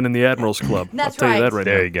hasn't been in the Admirals Club. That's I'll tell you right. that right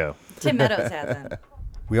There now. you go. Tim Meadows hasn't.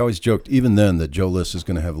 We always joked, even then, that Joe Liss is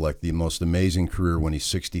going to have like the most amazing career when he's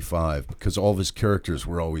 65, because all of his characters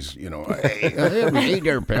were always, hey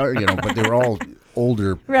there, pal, but they were all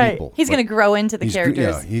older Right. people. He's going to grow into the characters.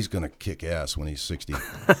 Yeah, he's going to kick ass when he's 60.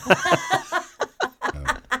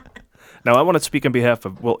 Now, I want to speak on behalf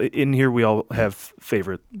of, in here we all have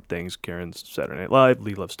favorite things. Karen's Saturday Night Live.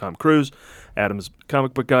 Lee loves Tom Cruise. Adam's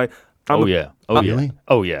comic book guy. Oh yeah.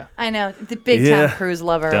 Oh yeah. I know. The big Yeah. Tom Cruise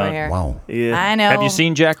lover Done. over here. Wow. Yeah. I know. Have you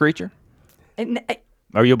seen Jack Reacher?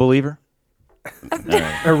 Are you a believer? A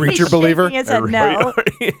Reacher believer? He said no.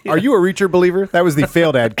 Are you a Reacher believer? That was the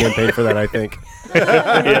failed ad campaign for that, I think.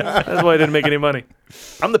 Yeah, that's why I didn't make any money.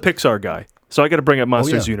 I'm the Pixar guy, so I got to bring up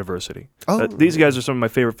Monsters University. These guys are some of my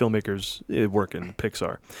favorite filmmakers working in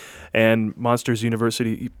Pixar. And Monsters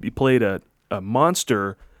University, he played a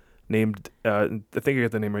monster named, I think I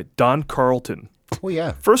got the name right, Don Carlton. Oh,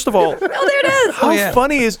 yeah. First of all, Oh, there it is. how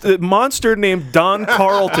funny is the monster named Don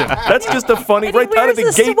Carlton? That's just a funny, And he right out of the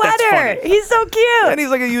wears a gate, that's sweater. funny. He's so cute. And he's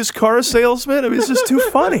like a used car salesman. I mean, it's just too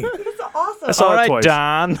funny. That's awesome. I saw All it right, twice.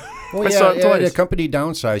 Don. Well, I saw it twice. the company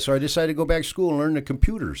downsized, so I decided to go back to school and learn the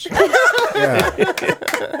computers. Yeah.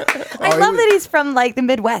 I love that he's from like the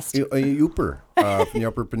Midwest. Upper, from the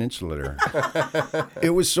Upper Peninsula there.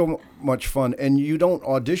 It was so much fun, and you don't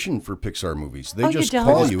audition for Pixar movies. They Oh, you just don't?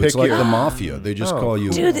 call Just you. It's pick like you. the mafia. They just call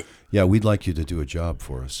you. Dude. Yeah, we'd like you to do a job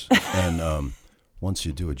for us. And once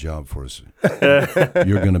you do a job for us,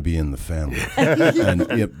 you're going to be in the family.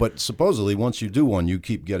 But supposedly, once you do one, you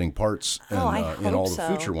keep getting parts in all the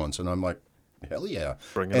future ones. And I'm like, hell yeah.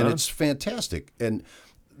 Bring it and on. it's fantastic. And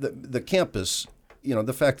the campus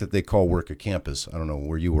the fact that they call work a campus, I don't know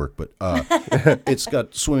where you work, but it's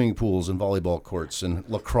got swimming pools and volleyball courts, and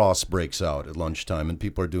lacrosse breaks out at lunchtime, and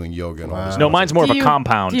people are doing yoga and all this. No, mine's more of a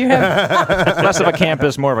compound. Do you have Less of a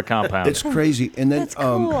campus, more of a compound. It's crazy. And then That's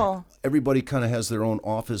cool. everybody kind of has their own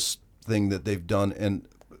office thing that they've done, and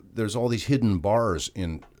there's all these hidden bars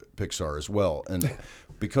in Pixar as well. And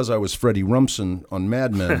because I was Freddie Rumsen on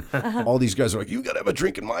Mad Men, all these guys are like, you got to have a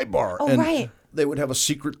drink in my bar. Oh, and right. they would have a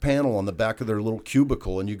secret panel on the back of their little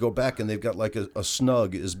cubicle, and you go back and they've got like a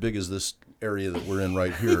snug as big as this area that we're in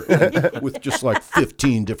right here with just like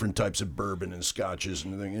 15 different types of bourbon and scotches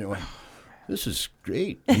and everything. This is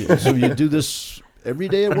great. So you do this every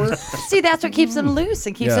day at work? See, that's what keeps them loose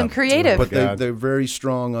and keeps them creative. But they're very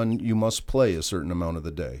strong on you must play a certain amount of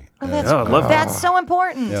the day. Oh, that's so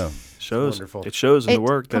important. Yeah. It shows in the It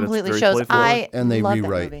work that it's completely very shows. playful. And they love that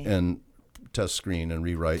rewrite movie. and test screen and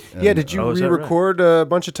rewrite. And, Yeah, did you re-record a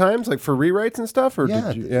bunch of times, like for rewrites and stuff? Or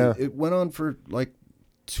yeah, did you, it went on for like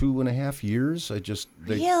 2.5 years.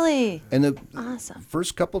 Really? And the Awesome.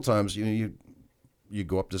 first couple times, you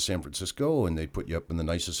go up to San Francisco and they put you up in the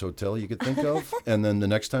nicest hotel you could think of, and then the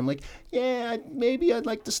next time, like, maybe I'd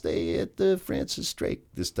like to stay at the Francis Drake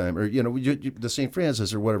this time, or the St.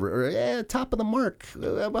 Francis or whatever, or top of the Mark.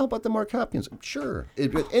 How about the Mark Hopkins? Sure.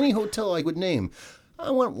 At any hotel I would name, I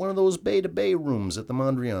want one of those bay to bay rooms at the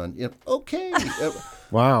Mondrian. Okay.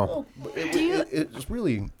 Wow. It's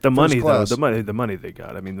really The money, first though, class. the money they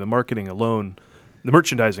got. I mean, the marketing alone, the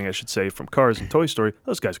merchandising, I should say, from Cars and Toy Story,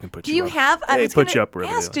 those guys can put Do you you up. have? I They was put gonna you up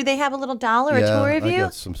wherever ask. they Do they have a little doll or a tour of I you?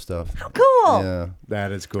 got some stuff. How cool! Yeah,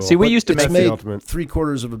 that is cool. See, we used to it's make made the ultimate.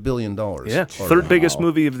 $750 million. Yeah, third biggest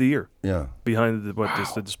movie of the year. Yeah, behind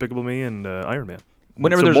the Despicable Me and Iron Man.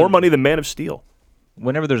 Whenever so there's more money than Man of Steel.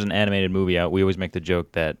 Whenever there's an animated movie out, we always make the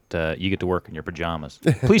joke that you get to work in your pajamas.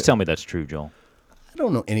 Please tell me that's true, Joel. I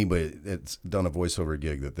don't know anybody that's done a voiceover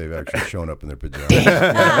gig that they've actually shown up in their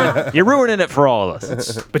pajamas. You're ruining it for all of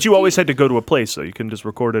us. But you always had to go to a place, so you couldn't just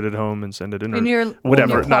record it at home and send it in, In or your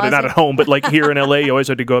whatever. Not closet? at home, but like here in LA, you always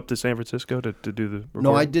had to go up to San Francisco to do the recording.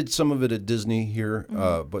 No, I did some of it at Disney here,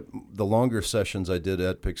 but the longer sessions I did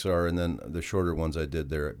at Pixar, and then the shorter ones I did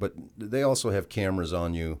there. But they also have cameras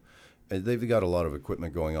on you. They've got a lot of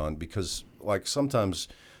equipment going on because, like, sometimes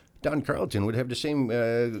Don Carlton would have the same,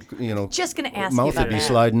 Just gonna ask you mouth about would be that.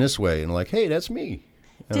 sliding this way, and like, hey, that's me.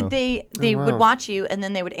 Did they would watch you and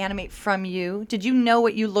then they would animate from you? Did you know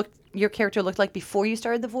what your character looked like before you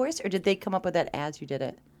started the voice, or did they come up with that as you did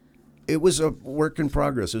it? It was a work in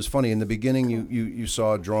progress. It was funny. In the beginning, you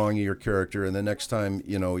saw a drawing of your character, and the next time,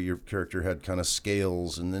 your character had kind of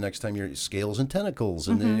scales, and the next time your scales and tentacles,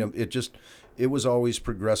 and then, it was always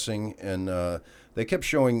progressing, and they kept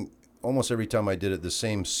showing almost every time I did it the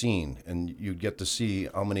same scene, and you'd get to see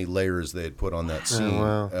how many layers they had put on that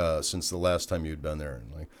scene since the last time you'd been there,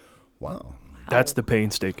 and like, wow. That's the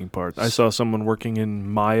painstaking part. I saw someone working in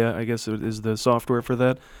Maya, I guess it is the software for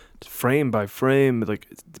that. Frame by frame, like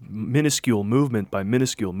minuscule movement by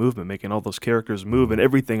minuscule movement, making all those characters move and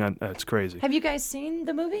everything. It's crazy. Have you guys seen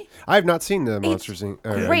the movie? I have not seen the Monsters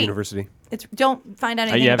great. University. Don't find out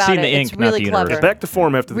anything I've about seen it. the It's ink, not really the clever. university. Back to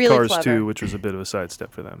form after the Really Cars clever. 2, which was a bit of a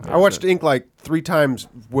sidestep for them. I watched Ink like 3 times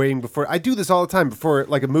waiting before. I do this all the time before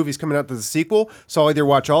like a movie's coming out to the sequel. So I'll either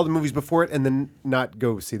watch all the movies before it and then not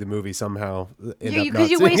go see the movie somehow.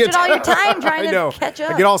 Because you wasted all your time trying I know. to catch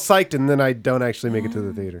up. I get all psyched and then I don't actually make it to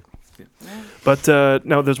the theater. But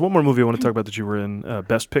now there's one more movie I want to talk about that you were in,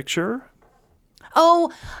 Best Picture.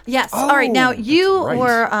 Oh, yes. All right. Now, you right.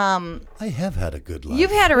 were... I have had a good life.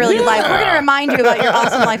 You've had a really good life. We're going to remind you about your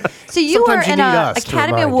awesome life. So you Sometimes were you in need an us to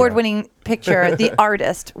Academy remind you. Award-winning picture, The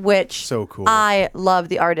Artist, which So cool. I love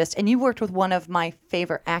The Artist. And you worked with one of my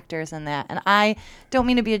favorite actors in that. And I don't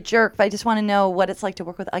mean to be a jerk, but I just want to know what it's like to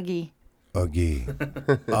work with Uggie.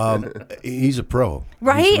 He's a pro.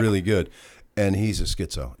 Right? He's really good. And he's a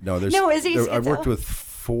schizo. No, is he I've worked schizo? with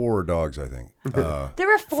 4 dogs, I think. There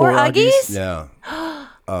were 4 Uggies? Yeah.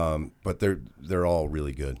 But they're all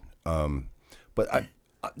really good. But I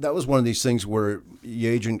that was one of these things where the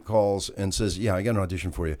agent calls and says, "Yeah, I got an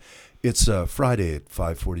audition for you. It's Friday at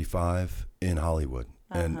 5:45 in Hollywood."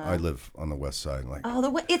 And I live on the west side. Like,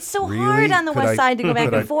 Oh, it's so really? hard on the Could west I- side to go back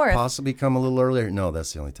could and I forth. possibly come a little earlier? No,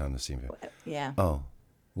 that's the only time to see me. Yeah. Oh,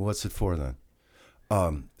 what's it for then?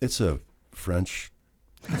 It's a French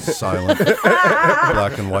silent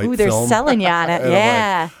black and white Ooh, they're film. selling you on it. And I'm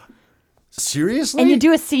Yeah. like, seriously? And you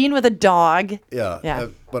do a scene with a dog. Yeah. Yeah.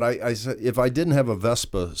 But I said if I didn't have a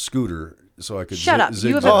Vespa scooter, so I could Shut up.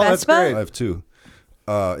 You have zigzag. a Vespa? I have 2.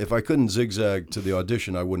 If I couldn't zigzag to the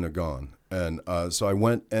audition, I wouldn't have gone. And so I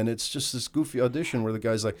went, and it's just this goofy audition where the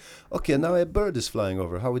guy's like, okay, now a bird is flying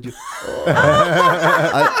over. How would you?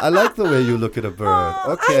 I like the way you look at a bird.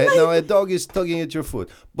 Okay, now a dog is tugging at your foot.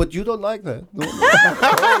 But you don't like that.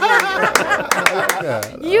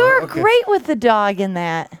 You're great with the dog in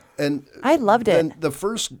that. And I loved it. And the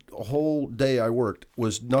first whole day I worked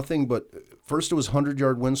was nothing but, first it was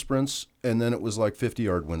 100-yard wind sprints, and then it was like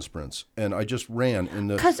 50-yard wind sprints. And I just ran in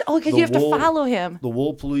the... Because you have to follow him. The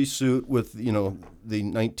wool police suit with, the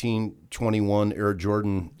 1921 Air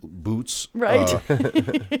Jordan boots. Right.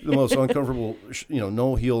 The most uncomfortable,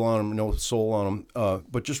 no heel on them, no sole on them,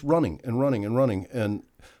 but just running and running and running. And,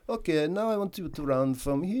 okay, now I want you to run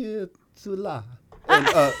from here to là. And,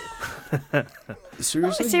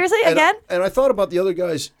 seriously? Seriously? Again? And I thought about the other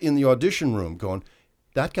guys in the audition room going,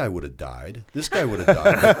 that guy would have died. This guy would have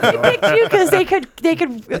died. They picked you because they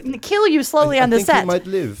could kill you slowly on the I think set. he might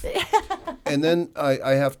live. And then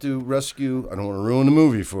I have to rescue. I don't want to ruin the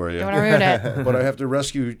movie for you. You want to ruin it, but I have to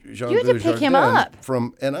rescue Jean. You have to pick him up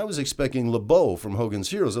from, and I was expecting LeBeau from Hogan's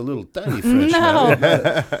Heroes, a little tiny Frenchman. No.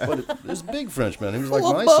 But this big Frenchman. He was like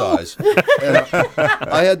my size, and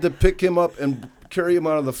I had to pick him up and carry him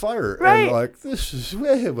out of the fire. Right. And like, this is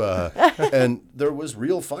and there was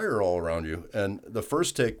real fire all around you. And the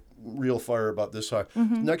first take, real fire about this high.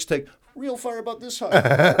 Mm-hmm. Next take, real fire about this high.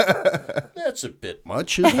 That's a bit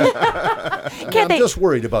much, isn't it? I'm just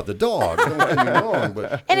worried about the dog. Don't get me wrong,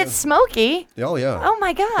 but and it's smoky. Oh yeah. Oh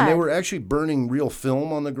my God. And they were actually burning real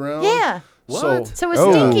film on the ground. Yeah. What? So it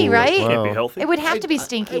was stinky, right? Can't be healthy. It would have to be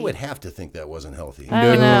stinky. I would have to think that wasn't healthy. I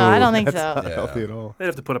don't know. I don't think so. Not healthy at all. They'd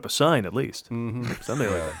have to put up a sign at least. Something like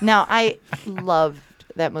that. No, I loved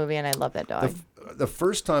that movie and I love that dog. The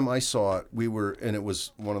first time I saw it, and it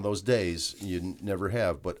was one of those days you never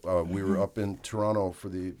have, but we were up in Toronto for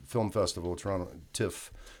the film festival, Toronto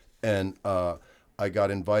TIFF, and I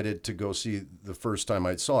got invited to go see the first time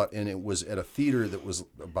I saw it, and it was at a theater that was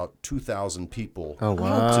about 2,000 people. Oh,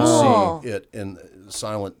 wow. To see it in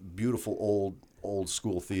silent, beautiful old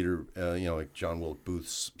school theater, like John Wilkes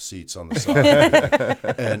Booth's seats on the side.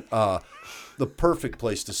 And the perfect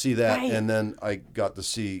place to see that. Right. And then I got to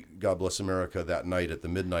see God Bless America that night at the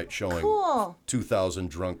midnight showing. Cool.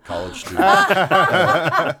 2,000 drunk college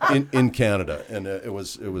students in Canada. And it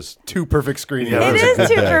was two perfect screenings. It is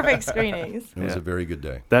two perfect screenings. It was a very good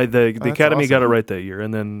day. The Academy awesome. got it right that year,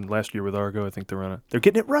 and then last year with Argo, I think they're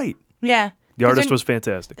getting it right. Yeah. The artist was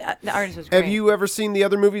fantastic. The artist was great. Have you ever seen the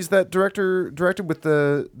other movies that directed with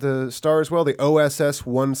the star as well? The OSS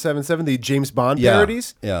 177, the James Bond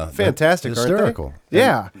parodies? Yeah. Fantastic, aren't hysterical. they?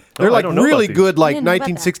 Yeah. They're I like don't know really about good, I like didn't know about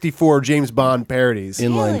that. 1964 James Bond parodies.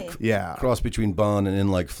 Inline, Yeah. cross between Bond and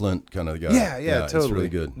Inlike Flint kind of guy. Yeah, It's totally. really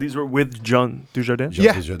good. These were with Jean Dujardin? Jean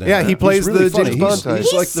Yeah. Dujardin. Yeah, he plays He's really the James funny. Bond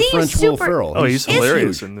He's type. like the He French seems Will super- Ferrell. Oh, he's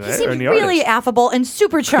hilarious. He And seems the really artist. affable and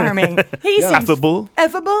super charming. He seems Affable.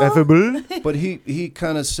 affable. But he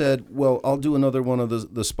kind of said, well, I'll do another one of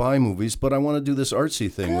the spy movies, but I want to do this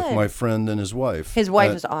artsy thing with Good. my friend and his wife. His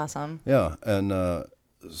wife is awesome. Yeah, and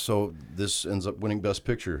so this ends up winning Best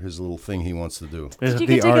Picture, his little thing he wants to do. Did you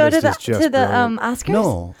The get to go to artist the is just brilliant. Oscars?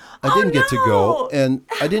 No, I Oh, didn't get to go. no. And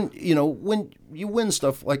I didn't, when you win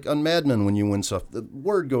stuff, like on Mad Men, when you win stuff, the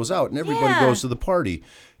word goes out and everybody Yeah. goes to the party,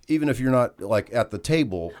 even if you're not like at the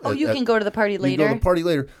table. Oh, you can go to the party You can go later. to the party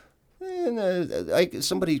later. And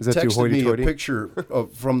somebody Is that too texted me a hoity-toity? picture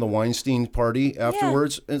from the Weinstein party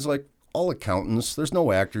afterwards. And it's like, all accountants. There's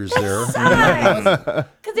no actors there.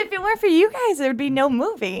 Because if it weren't for you guys, there would be no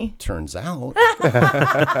movie. Turns out.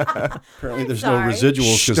 Apparently there's no sorry.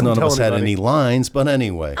 residuals because Shh, none of don't us tell had anybody. any lines. But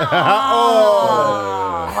anyway.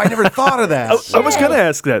 Oh, I never thought of that. I was going to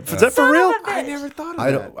ask that. Is that for real? I never thought of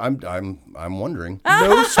I that. don't, I'm wondering.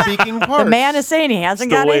 No speaking parts. The man is saying he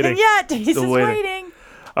hasn't Still got anything waiting. yet. He's Still just waiting. waiting.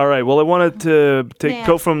 All right. Well, I wanted to Man.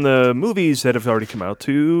 go from the movies that have already come out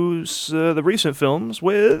to the recent films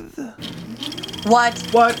with. What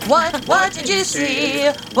did you see?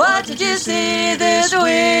 What did you see this week?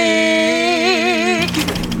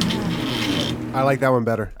 I like that one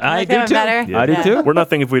better. I like do that too. one better? I do Yeah. too. We're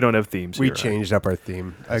nothing if we don't have themes. We here. changed up our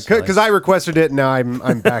theme because I requested it. Now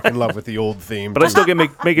I'm back in love with the old theme. But I still can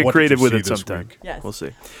make it What did creative you with see it this sometime. week? Yes. We'll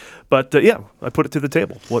see. But yeah, I put it to the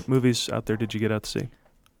table. What movies out there did you get out to see?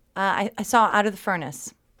 I saw Out of the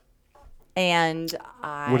Furnace. And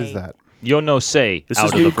I... What is that? Yo no say. This Out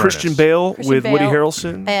is of new the Christian Furnace. Bale Christian with Woody Bale.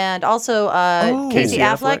 Harrelson. And also Casey Casey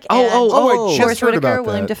Affleck. Affleck. Oh, and I Forrest just heard about Whitaker,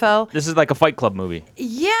 William that. Dafoe. This is like a Fight Club movie.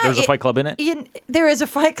 Yeah. There's a Fight Club in it? There is a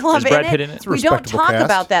Fight Club Is Brad in Pitt it. in it? It's a We don't respectable talk cast.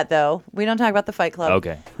 about that, though. We don't talk about the Fight Club.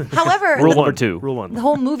 Okay. However, Rule the, number 2. Rule 1. the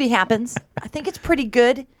whole movie happens. I think it's pretty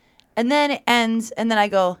good. And then it ends, and then I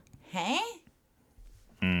go, huh?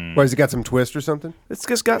 Why, has it got some twist or something? It's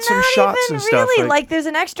just got some shots Even and stuff. really, like there's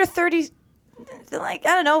an extra 30, like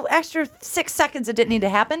I don't know, extra 6 seconds that didn't need to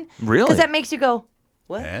happen. Really? Because that makes you go,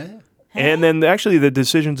 what? And then actually the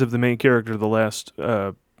decisions of the main character the last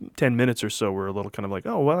 10 minutes or so were a little kind of like,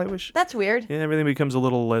 oh, well, I wish. That's weird. Yeah, everything becomes a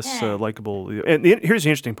little less likable. And here's the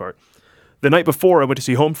interesting part. The night before, I went to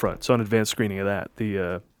see Homefront, saw an advanced screening of that.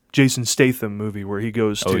 The Jason Statham movie where he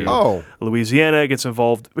goes to Louisiana, gets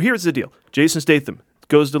involved. Here's the deal. Jason Statham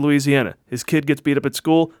goes to Louisiana. His kid gets beat up at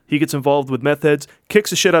school. He gets involved with meth heads, kicks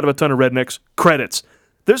the shit out of a ton of rednecks. Credits.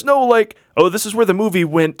 There's no like, oh, this is where the movie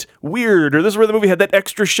went weird, or this is where the movie had that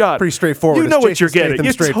extra shot. Pretty straightforward. You know It's what Jason you're getting. Statham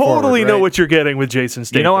You straightforward, totally know right? what you're getting with Jason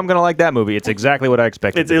Statham. You know I'm going to like that movie. It's exactly what I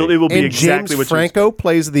expected. It will be And exactly James what Franco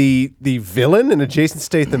plays the villain in a Jason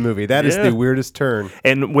Statham movie. That is the weirdest turn.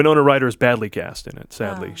 And Winona Ryder is badly cast in it,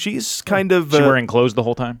 sadly. She's kind of... She wearing clothes the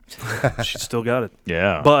whole time? She's still got it.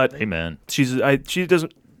 Yeah. But amen. She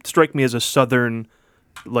doesn't strike me as a southern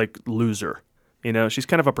like loser. You know, she's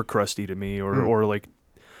kind of upper crusty to me, or like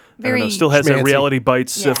I don't know, still has that Reality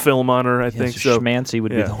Bites film on her. I think so. Schmancy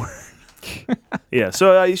would be the word. Yeah,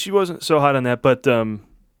 so she wasn't so hot on that, but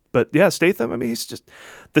yeah, Statham. I mean, he's just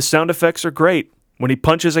the sound effects are great. When he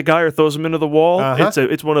punches a guy or throws him into the wall,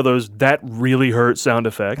 it's one of those that really hurt sound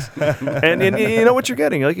effects, and you know what you're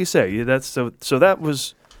getting, like you say. That's so that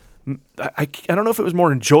was. I don't know if it was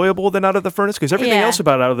more enjoyable than Out of the Furnace, because everything else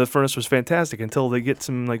about Out of the Furnace was fantastic until they get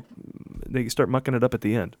some they start mucking it up at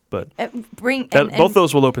the end. But both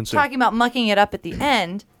those will open soon. Talking about mucking it up at the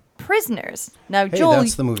end, Prisoners. Now, Hey, Joel,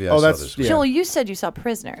 that's the movie I saw this week. Joel, you said you saw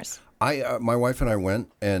Prisoners. My wife and I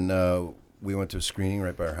went, and we went to a screening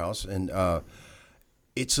right by our house, and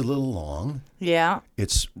it's a little long. Yeah.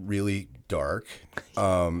 It's really dark.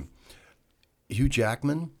 Hugh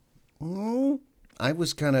Jackman. I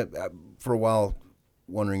was kind of, for a while,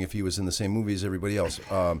 wondering if he was in the same movie as everybody else.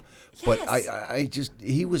 But I just,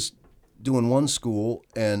 he was doing one school,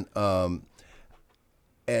 and oh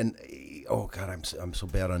God, I'm so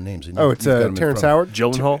bad on names. It's Terrence Howard?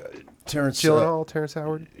 Gyllenhaal? Terrence Terrence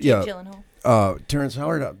Howard? Yeah. Gyllenhaal. Terrence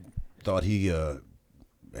Howard thought he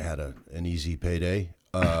had an easy payday.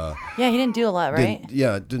 Yeah, he didn't do a lot, right?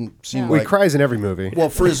 Didn't seem Well, like... he cries in every movie. Well,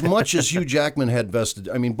 for as much as Hugh Jackman had vested...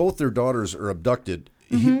 I mean, both their daughters are abducted.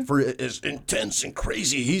 For as intense and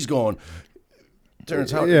crazy he's going...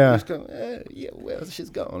 Terrence Howard, he's going, well, she's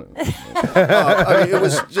gone. I mean, it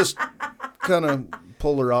was just kind of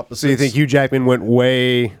polar opposites. So you think Hugh Jackman went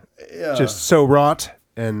way... just so wrought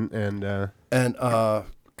and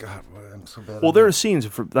God, I'm so bad. Well, there are scenes,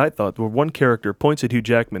 I thought, where one character points at Hugh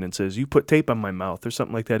Jackman and says, "You put tape on my mouth," or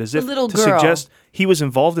something like that, as if to suggest he was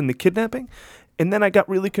involved in the kidnapping. And then I got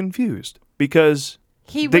really confused because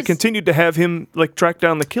they continued to have him like track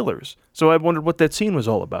down the killers. So I wondered what that scene was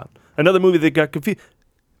all about. Another movie that got confused.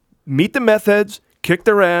 Meet the meth heads, kick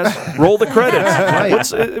their ass, roll the credits.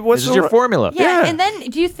 Right. What's this is your formula. Yeah, and then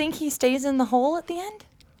do you think he stays in the hole at the end?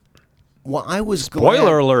 Well, I was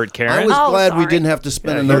Spoiler alert, Karen. I was glad we sorry. didn't have to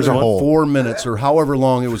spend another 4 minutes or however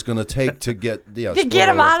long it was going to take to get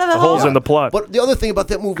him out of the holes in the plot. But the other thing about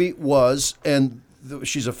that movie was, and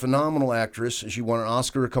she's a phenomenal actress. She won an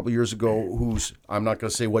Oscar a couple years ago. Who's I'm not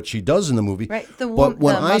going to say what she does in the movie. Right, but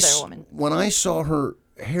mother woman. When I saw her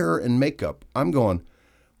hair and makeup, I'm going,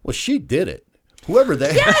 well, she did it. Whoever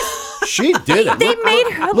that. Yes. She did it. They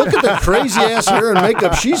made her look at the crazy ass hair and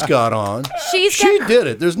makeup she's got on. She did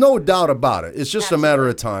it. There's no doubt about it. It's just a matter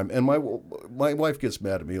of time. And my wife gets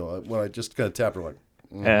mad at me when I just kind of tap her like.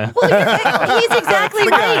 Yeah. Well, he's exactly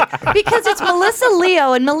right because it's Melissa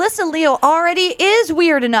Leo, and Melissa Leo already is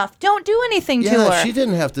weird enough. Don't do anything to her. Yeah, she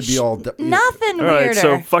didn't have to be all. Nothing All weirder. right,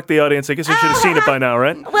 so fuck the audience. I guess I should have seen it by now,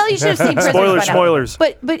 right? Well, you should have seen Prisoners Spoilers.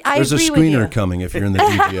 But I There's a agree with you. screener coming if you're in the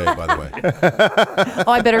DGA, by the way.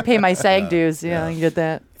 Oh, I better pay my SAG dues. Yeah, I can get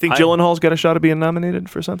that. Think Gyllenhaal's got a shot of being nominated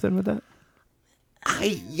for something with that?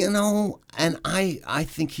 I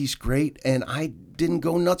think he's great, and I didn't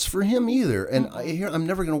go nuts for him either. And I'm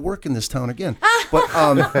never going to work in this town again. But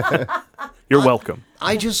you're welcome.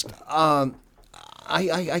 I just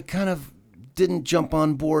I kind of didn't jump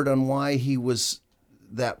on board on why he was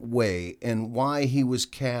that way and why he was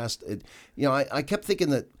cast. I kept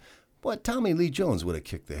thinking that. What Tommy Lee Jones would have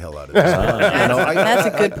kicked the hell out of this.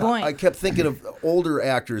 That's a good point. I kept thinking of older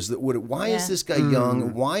actors that would. Why is this guy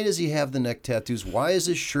young? Why does he have the neck tattoos? Why is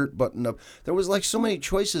his shirt buttoned up? There was like so many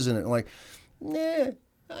choices in it. Like,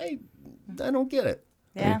 I don't get it.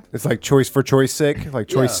 Yeah, it's like choice for choice sake, like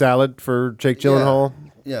choice salad for Jake Gyllenhaal.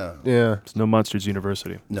 Yeah. It's no Monsters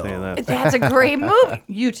University. No, that's a great movie.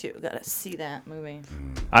 You two gotta see that movie.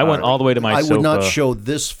 I went all the way to my I sofa. would not show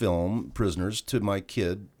this film, Prisoners, to my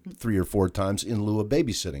kid 3 or 4 times in lieu of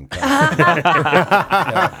babysitting.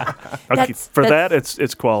 Okay, for that,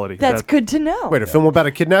 it's quality. That's good to know. Wait, a film about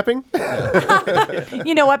a kidnapping?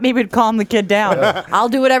 You know what? Maybe it'd calm the kid down. I'll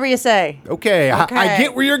do whatever you say. Okay, I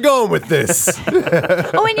get where you're going with this.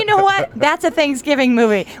 Oh, and you know what? That's a Thanksgiving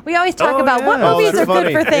movie. We always talk about what movies are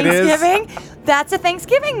good for Thanksgiving. That's a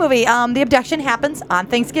Thanksgiving movie. The abduction happens on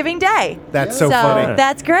Thanksgiving Day. That's so funny.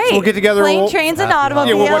 That's great. So we'll get together. Plane, trains, and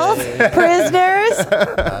automobiles. Prisoners.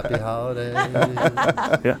 Happy holidays.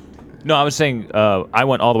 Yeah. No, I was saying I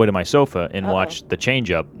went all the way to my sofa and watched The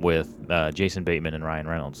Change Up with Jason Bateman and Ryan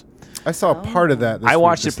Reynolds. I saw part of that. I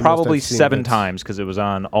watched it probably 7 times because it was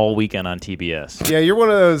on all weekend on TBS. Yeah, you're one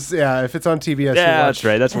of those. Yeah, if it's on TBS, Yeah, that's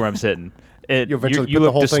right. That's where I'm sitting. You eventually you put the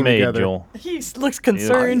look whole thing dismayed, together. Joel. He looks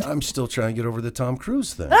concerned. I'm still trying to get over the Tom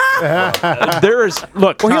Cruise thing. There is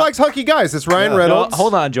look. Well, he likes hunky guys. It's Ryan Reynolds. No,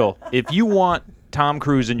 hold on, Joel. If you want Tom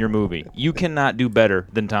Cruise in your movie, you cannot do better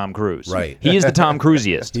than Tom Cruise. Right. He is the Tom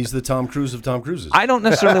Cruisiest. He's the Tom Cruise of Tom Cruises. I don't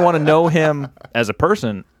necessarily want to know him as a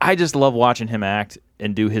person. I just love watching him act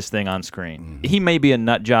and do his thing on screen. Mm-hmm. He may be a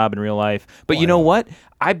nut job in real life, but you know what?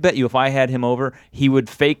 I bet you if I had him over, he would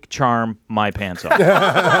fake charm my pants off.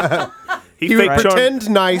 He would pretend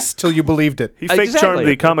nice till you believed it. He fake charmed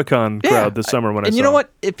the Comic-Con crowd this summer when I saw And you know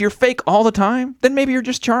what? If you're fake all the time, then maybe you're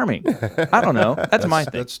just charming. I don't know. That's my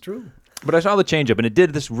thing. That's true. But I saw The Change Up, and it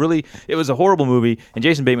did this really. It was a horrible movie, and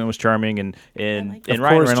Jason Bateman was charming, and Ryan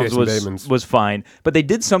Reynolds was fine. But they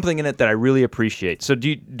did something in it that I really appreciate. So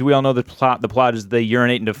do we all know the plot? The plot is they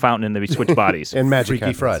urinate into a fountain and they switch bodies. And magic Freaky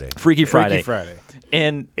happens. Friday. Freaky Friday. Freaky Friday.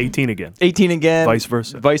 And 18 again. 18 again. Vice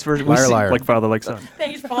versa. Vice versa. Liar, liar. Like father, like son.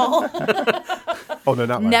 Thanks, Paul. Oh no,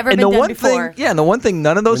 not Never and been the done one before. thing, and the one thing,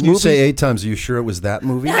 none of those When you movies. say 8 times, are you sure it was that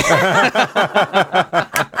movie?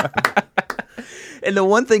 And the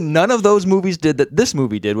one thing none of those movies did that this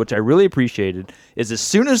movie did, which I really appreciated, is as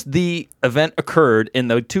soon as the event occurred and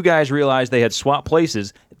the 2 guys realized they had swapped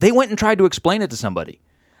places, they went and tried to explain it to somebody.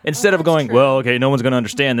 Instead of going, well, okay, no one's going to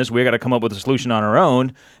understand this. We got to come up with a solution on our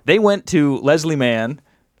own. They went to Leslie Mann,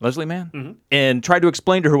 and tried to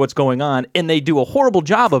explain to her what's going on, and they do a horrible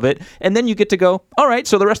job of it, and then you get to go, all right,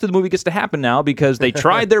 so the rest of the movie gets to happen now because they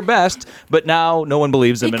tried their best, but now no one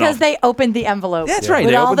believes them. Because they opened the envelope. That's right.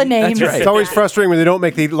 With They all the opened- names. that's right. It's always frustrating when they don't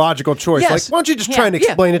make the logical choice. Yes. Like, why don't you just try and Yeah.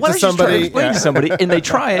 explain it Why to don't you just try somebody? explain it to somebody, and they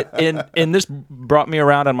try it, and this brought me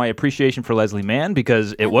around on my appreciation for Leslie Mann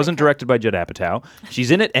because it wasn't directed by Judd Apatow. She's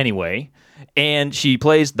in it anyway, and she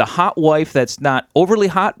plays the hot wife that's not overly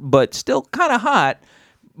hot, but still kind of hot,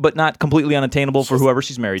 but not completely unattainable for whoever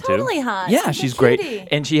she's married totally to. hot. Yeah, She's a she's great, cutie.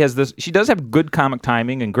 and she has this. She does have good comic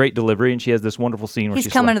timing and great delivery, and she has this wonderful scene where He's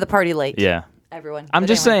she's coming like, to the party late. Yeah. Everyone. I'm But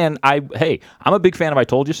just anyway. saying, I'm a big fan of I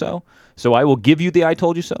Told You So, so I will give you the I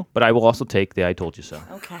Told You So, but I will also take the I Told You So.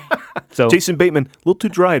 Okay. So Jason Bateman, a little too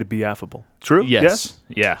dry to be affable. True? yes.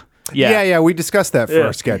 Yeah. Yeah, we discussed that for Yeah.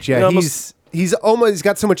 our sketch. Yeah, Yeah, almost- he's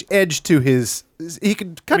got so much edge to his. He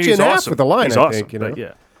could cut I mean, you in he's half awesome. with a line. He's I awesome, think. You know. but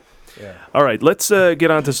yeah. All right, let's get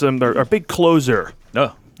on to our big closer.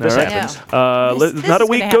 No. This All right. happens. This Not a is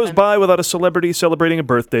week gonna goes happen. by without a celebrity celebrating a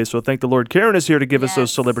birthday, so thank the Lord Karen is here to give us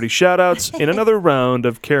those celebrity shout-outs in another round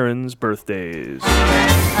of Karen's birthdays. All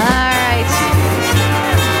right.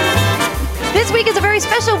 This week is a very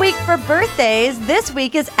special week for birthdays. This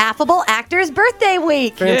week is Affable Actors Birthday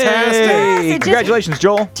Week. Fantastic. Yes, it Hey, just congratulations,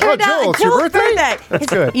 Joel. turned out Joel, it's your Joel's birthday? That's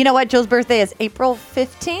good. You know what? Joel's birthday is April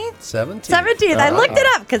 15th? 17th. 17th. I looked it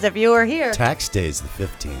up because if you were here. Tax day's the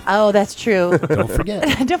 15th. Oh, that's true. Don't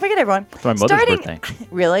forget. Don't forget, everyone. It's my mother's birthday.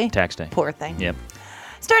 Really? Tax day. Poor thing. Yep.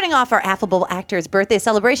 Starting off our Affable Actors Birthday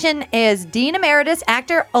celebration is Dean Emeritus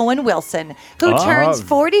actor Owen Wilson, who turns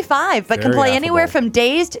 45 but can very play anywhere affable. from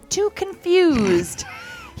dazed to confused.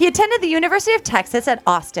 He attended the University of Texas at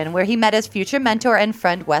Austin, where he met his future mentor and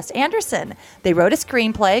friend Wes Anderson. They wrote a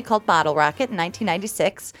screenplay called Bottle Rocket in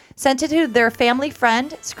 1996, sent it to their family friend,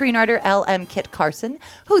 screenwriter L.M. Kit Carson,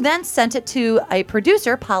 who then sent it to a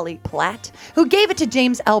producer, Polly Platt, who gave it to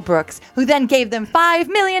James L. Brooks, who then gave them $5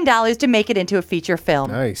 million to make it into a feature film.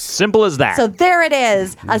 Nice. Simple as that. So there it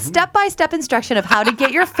is, a step-by-step instruction of how to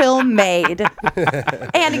get your film made.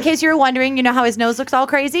 And in case you were wondering, you know how his nose looks all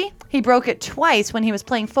crazy? He broke it twice when he was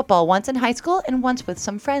playing football, once in high school and once with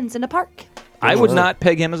some friends in a park. I would not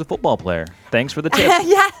peg him as a football player. Thanks for the tip.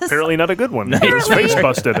 Yes. Apparently not a good one. His face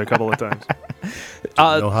busted a couple of times.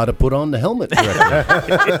 Know how to put on the helmet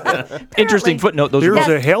correctly. Interesting footnote. Those There's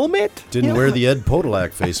are a helmet? Didn't wear the Ed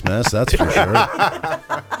Podolak face mask, that's for sure.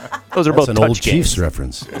 those are That's both an touch old games. Chiefs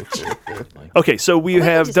reference. Okay, so we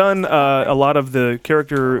have done a lot of the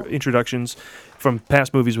character introductions from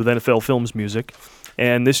past movies with NFL Films music.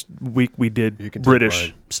 And this week we did can British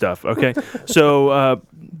take stuff. Okay, so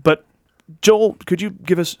but Joel, could you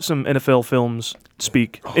give us some NFL films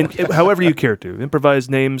speak, however you care to? Improvise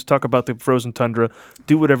names, talk about the frozen tundra,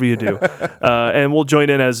 do whatever you do. And we'll join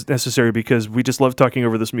in as necessary because we just love talking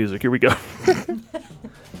over this music. Here we go.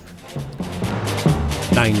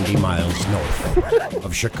 90 miles north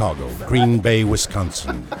of Chicago, Green Bay,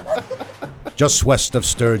 Wisconsin. Just west of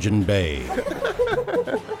Sturgeon Bay.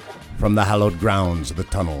 From the hallowed grounds of the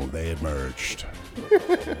tunnel they emerged.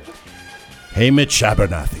 Mitch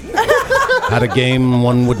Abernathy had a game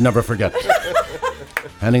one would never forget.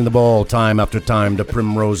 Handing the ball time after time to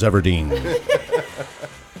Primrose Everdeen.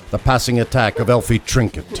 The passing attack of Elfie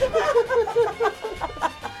Trinket.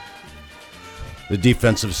 The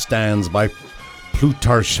defensive stands by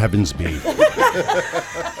Plutarch Heavensby.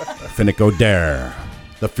 Finnick O'Dare.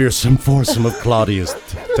 The fearsome foursome of Claudius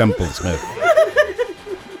Templesmith.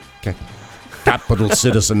 Capital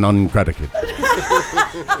citizen uncredited.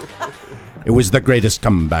 It was the greatest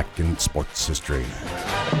comeback in sports history.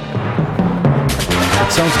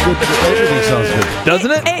 It sounds good. Everything sounds good.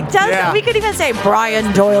 Doesn't it? It does. Yeah. We could even say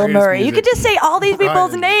Brian Doyle Murray. You could just say all these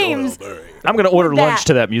people's names. I'm going to order That- lunch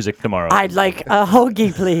to that music tomorrow. I'd like a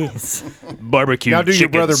hoagie, please. Barbecue Now do your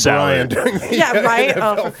chicken brother salad. Brian during the Yeah, right?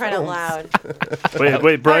 NFL Oh, for crying out loud.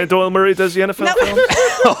 Wait, Brian Doyle Murray does the NFL No. film?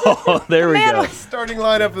 Oh, there we Man, go. starting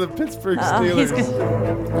lineup of the Pittsburgh he's Steelers.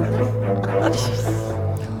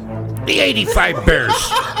 The 85 Bears.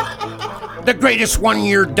 The greatest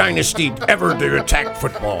one-year dynasty ever to attack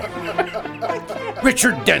football.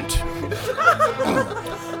 Richard Dent.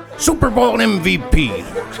 Super Bowl MVP.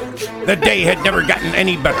 The day had never gotten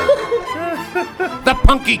any better. The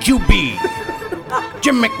punky QB.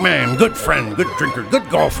 Jim McMahon, good friend, good drinker, good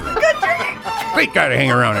golfer. Great guy to hang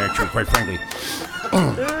around, actually, quite frankly.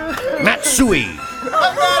 Matt Suey.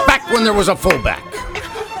 Back when there was a fullback.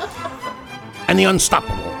 And the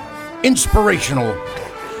unstoppable, inspirational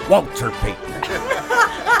Walter Payton.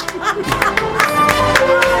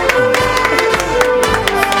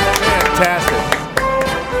 Fantastic.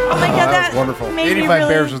 Oh my God, That that was wonderful. made me 85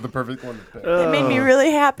 really- Bears was the perfect one to pick. It made me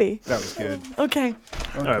really happy. That was good. Okay.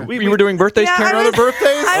 You were doing birthdays, Yeah, Karen? I was-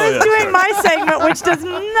 birthdays? I was doing my segment, which does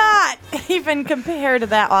not even compare to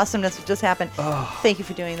that awesomeness that just happened. Thank you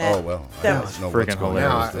for doing that. Oh, well. That I was don't know what's freaking going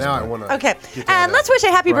hilarious. on. Now I want to. Okay, and let's wish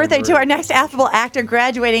a happy Brian birthday to Murray. our next affable actor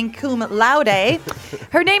graduating cum laude.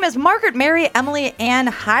 Her name is Margaret Mary Emily Ann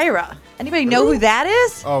Hyra. Anybody know who that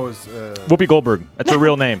is? Oh, it was. Whoopi Goldberg. That's her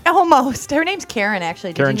real name. Almost. Her name's Karen,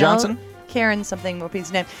 actually. Did Karen you know? Johnson? Karen something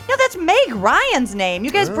Whoopi's name. No, that's Meg Ryan's name.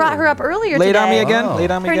 You guys brought her up earlier Lay it today. on me again. Oh. Lay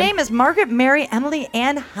it on me Her again. name is Margaret Mary Emily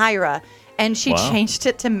Ann Hyra, and she Wow. changed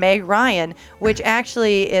it to Meg Ryan, which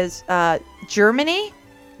actually is Germany.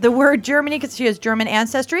 The word Germany, because she has German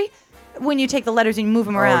ancestry. When you take the letters and you move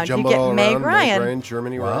them around, you jumble get all Meg around, Ryan.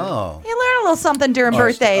 Germany. Wow. You learn a little something during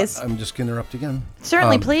birthdays. I'm just going to interrupt again.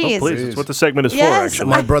 Certainly, please. Please, it's what the segment is Yes. for, actually.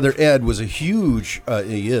 My brother Ed was a huge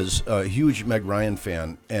Meg Ryan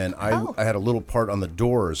fan, and I had a little part on The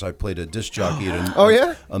Doors. I played a disc jockey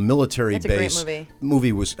at a military That's a great base.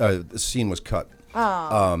 movie. The scene was cut.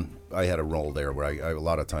 Oh. I had a role there where I a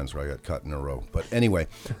lot of times where I got cut in a row. But anyway,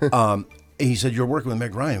 he said, "You're working with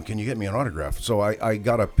Meg Ryan. Can you get me an autograph?" So I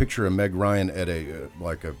got a picture of Meg Ryan at a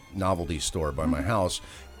novelty store by my house,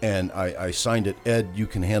 and I signed it. Ed, you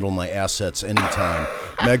can handle my assets anytime.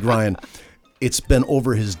 Meg Ryan. It's been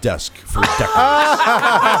over his desk for decades.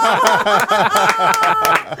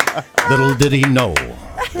 Little did he know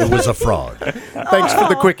it was a fraud. Thanks for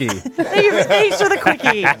the quickie. Thanks for the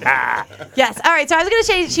quickie. Yes. All right. So I was going to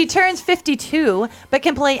say she turns 52, but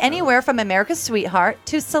can play anywhere from America's Sweetheart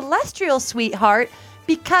to Celestial Sweetheart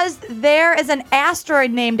because there is an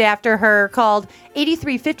asteroid named after her called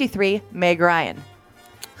 8353 Meg Ryan.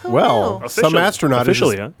 Well, knew? some astronaut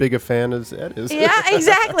Officially, is huh? as big a fan as Ed is. Yeah,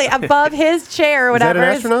 exactly. Above his chair or Is that whatever.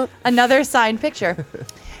 an astronaut? Another signed picture.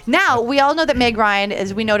 Now, we all know that Meg Ryan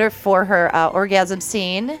is, we know her for her orgasm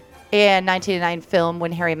scene in 1989 film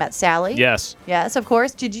When Harry Met Sally. Yes. Yes, of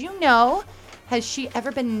course. Did you know, has she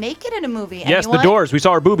ever been naked in a movie? Yes, Anyone? The Doors. We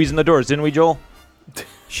saw her boobies in The Doors, didn't we, Joel?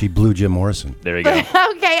 She blew Jim Morrison. There you go.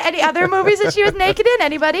 Okay, any other movies that she was naked in?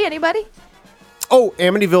 Anybody? Oh,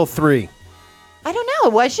 Amityville 3. I don't know.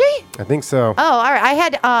 Was she? I think so. Oh, all right. I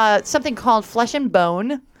had something called Flesh and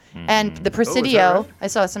Bone and The Presidio. I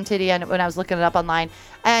saw some titty on it when I was looking it up online.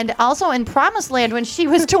 And also in Promised Land when she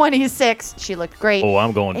was 26. She looked great. Oh,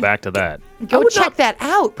 I'm going back to that. Go check that out.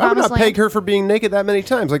 I would Promised not Land. peg her for being naked that many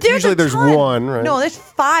times. Like, There's usually a there's ton. one, right? No, there's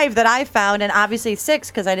 5 that I found, and obviously 6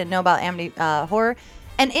 because I didn't know about Amity horror.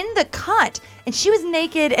 And in the cut, and she was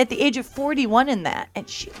naked at the age of 41 in that, and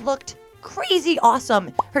she looked crazy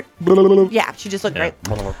awesome. Yeah, she just looked great.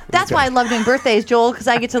 That's why I love doing birthdays, Joel, because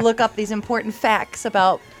I get to look up these important facts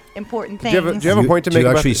about important things. Do you have a point to make? Do you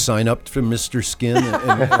about actually sign up for Mr. Skin?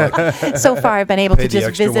 And so far, I've been able to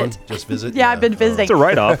just visit. One? Just visit? Yeah, I've been visiting. It's a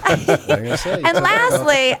write-off. And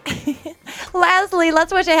lastly,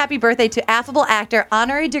 let's wish a happy birthday to affable actor,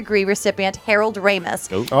 honorary degree recipient Harold Ramis.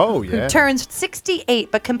 Oh, yeah. Who turns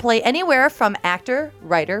 68 but can play anywhere from actor,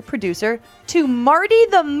 writer, producer to Marty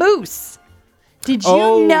the Moose. Did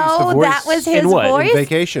you know that was his voice? In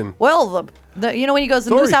Vacation. Well, you know when he goes, the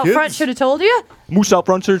Sorry, moose out kids. front should have told you? Moose out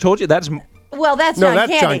front should have told you. That's Well, that's No, John that's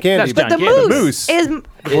Candy. John Candy. But That's the John Candy. moose The is voice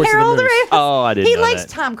of the Harold moose. Ramis. Oh, I didn't He know likes that.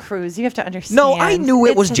 Tom Cruise. You have to understand. No, I knew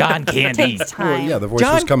it was It's- John Candy. It takes time. yeah, the voice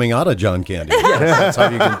was coming out of John Candy. That's how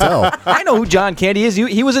you can tell. I know who John Candy is.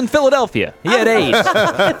 He was in Philadelphia. He had AIDS.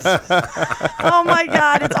 Oh my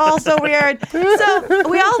God, it's all so weird. So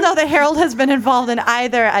we all know that Harold has been involved in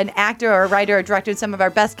either an actor or a writer or director in some of our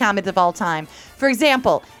best comedies of all time. For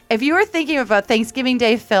example, if you were thinking of a Thanksgiving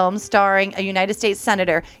Day film starring a United States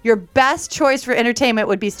senator, your best choice for entertainment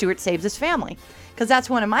would be Stuart Saves His Family. Because that's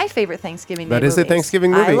one of my favorite Thanksgiving Day That is movies. a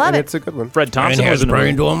Thanksgiving movie, I love and it. it's a good one. Fred Thompson was in a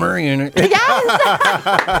Brian movie. Doyle in it. Yes!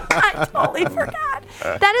 I totally forgot.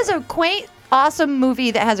 That is a quaint, awesome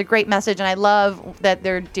movie that has a great message, and I love that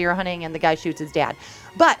they're deer hunting and the guy shoots his dad.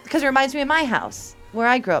 But, because it reminds me of my house, where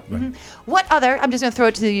I grew up. Mhm. What other, I'm just going to throw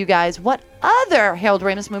it to you guys, what other Harold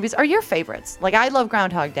Ramis movies are your favorites? Like, I love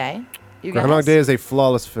Groundhog Day. You guys? Groundhog Day is a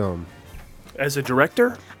flawless film. As a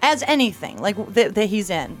director? As anything, like, that he's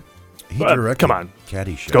in. He directed come on.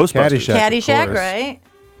 Caddyshack. Ghostbusters. Caddyshack, course. right?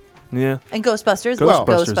 Yeah. And Ghostbusters.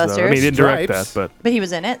 Ghostbusters, though. I mean, he didn't direct Stripes. that, But he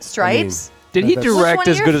was in it. Stripes. Did he That's- direct Which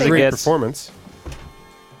one as are good your as it Great gets? performance.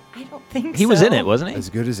 I don't think He so. was in it, wasn't he? As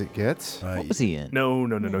good as it gets. What was he in? No,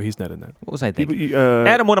 he's not in that. What was I thinking? He,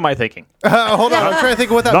 Adam, what am I thinking? Hold on, I'm trying to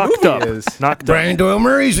think of what that Knocked movie Up. is. Knocked Up. Brian Doyle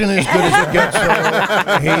Murray's in as good as it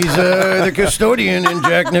gets. He's the custodian in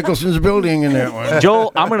Jack Nicholson's building in that one.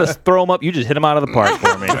 Joel, I'm going to throw him up. You just hit him out of the park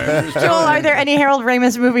for me. Joel, are there any Harold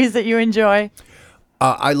Ramis movies that you enjoy?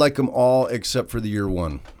 I like them all except for the year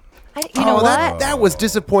one. You know what? That was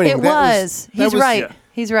disappointing. It That was. He's right. yeah.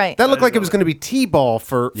 He's right. That looked like it was going to be T-ball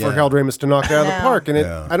for Harold Ramis to knock it out of the No. park, and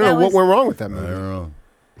Yeah. I don't know what went wrong with that movie. I don't know.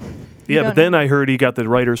 Yeah, don't but then I heard he got the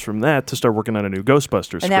writers from that to start working on a new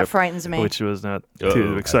Ghostbusters And that script, frightens me. which was not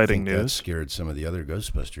too exciting I think that news. scared some of the other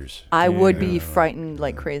Ghostbusters. I would be frightened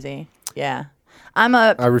like crazy. Yeah.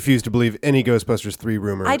 I refuse to believe any Ghostbusters 3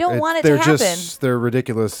 rumor. I don't want it to they're happen. They're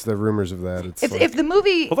ridiculous, the rumors of that. It's if the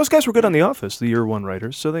movie Well, those guys were good on The Office, the year one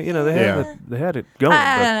writers, so they had it going.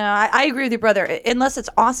 I but- don't know. I agree with your brother. Unless it's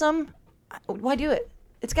awesome, why do it?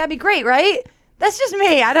 It's got to be great, right? That's just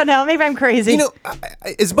me. I don't know. Maybe I'm crazy. You know,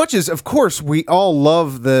 as much as, of course, we all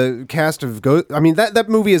love the cast of I mean, that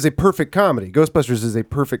movie is a perfect comedy. Ghostbusters is a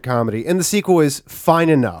perfect comedy, and the sequel is fine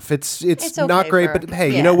enough. It's okay not great, for- but hey,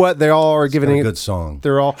 yeah. you know what? They all are giving got a it good song.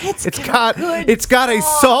 They're all. It's got a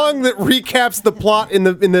song that recaps the plot in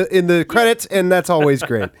the credits, and that's always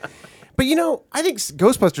great. But you know, I think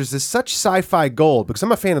Ghostbusters is such sci-fi gold because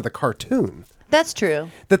I'm a fan of the cartoon. That's true.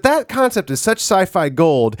 That concept is such sci-fi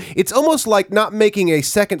gold. It's almost like not making a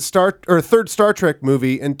third Star Trek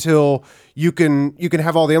movie until you can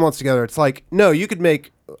have all the elements together. It's like, no, you could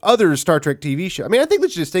make other Star Trek TV show. I mean, I think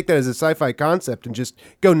let's just take that as a sci-fi concept and just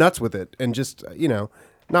go nuts with it and just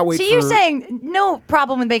not wait. So you're saying no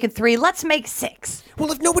problem with making 3. Let's make 6.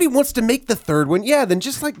 Well, if nobody wants to make the third one, yeah, then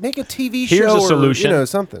just like make a TV show. Here's a or, solution.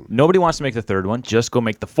 something. Nobody wants to make the third one. Just go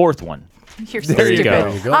make the fourth one. You're so There you stupid. go.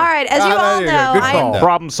 There you go. All right, as you all there you go. know, Good call.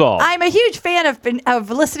 Problem solved. I'm a huge fan of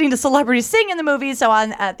listening to celebrities sing in the movies. So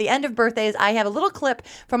at the end of birthdays, I have a little clip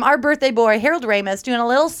from our birthday boy Harold Ramis doing a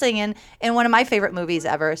little singing in one of my favorite movies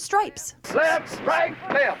ever, Stripes. Left, right,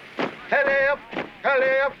 left. Head left, head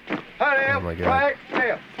left, head left, my God. right,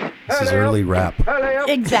 left. This is early rap.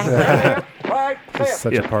 Exactly. Right, This is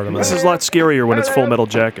such a part of my This is a lot scarier when it's Full Metal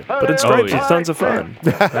Jacket, but in Stripes, it's tons of fun.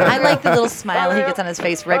 I like the little smile he gets on his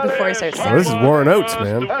face right before he starts Oh, singing. this is Warren Oates,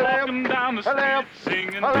 man. Walking down the street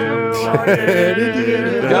singing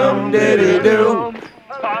Dum-diddy-doo.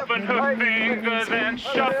 popping her fingers and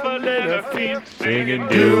shuffling her feet, Singing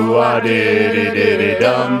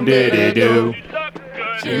do-a-diddy-diddy-dum-diddy-doo.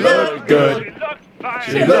 She looked good.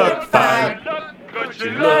 She looked fine. She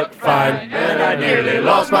looked fine, and I nearly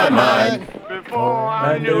lost my mind. Before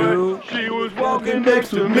I knew she was walking next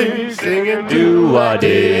to me, singing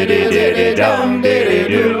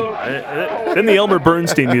do-a-diddy-diddy-dum-diddy-doo. Then the Elmer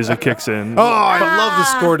Bernstein music kicks in. Oh, I love the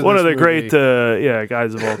score to One this of the movie. great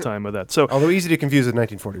guys of all time with that. So, although easy to confuse with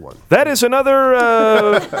 1941. that is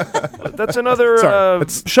another. That's another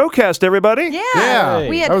showcast, everybody. Yeah.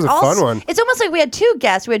 We had that was a fun one. It's almost like we had two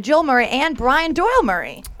guests. We had Joel Murray and Brian Doyle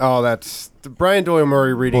Murray. Oh, that's Brian Doyle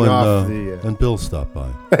Murray reading off the. And Bill stopped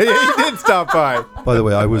by. He did stop by. By the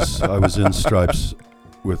way, I was in Stripes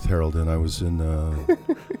with Harold, and I was in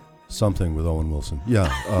something with Owen Wilson. Yeah,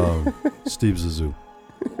 Steve Zissou.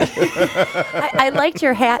 I liked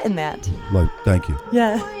your hat in that. Thank you.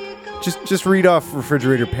 Yeah. Just read off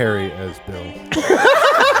Refrigerator Perry as Bill.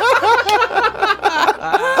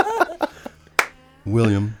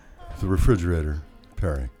 William, the Refrigerator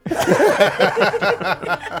Perry. That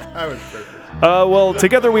was perfect. Well,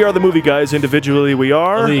 together we are the Movie Guys. Individually we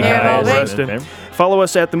are. Guys. Follow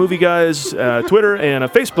us at the Movie Guys Twitter and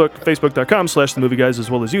Facebook, facebook.com/the Movie Guys,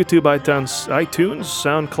 as well as YouTube, iTunes,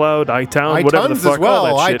 SoundCloud, iTown, whatever the fuck, as well.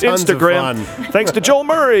 all that shit. iTunes of Instagram. fun. Thanks to Joel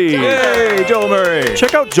Murray. Hey, Joel Murray.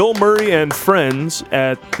 Check out Joel Murray and Friends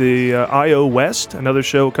at the IO West, another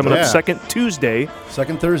show coming up second Thursday.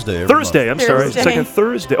 Second Thursday. Sorry. Second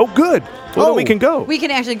Thursday. Oh, good. Well, then we can go. We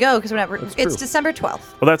can actually go because it's December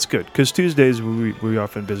 12th. Well, that's good, because Tuesdays we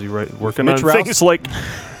often busy working Mitch on Rouse. things like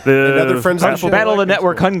the And other friends of the show. Battle of the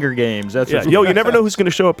Network Hunger Games. That's what you never know who's going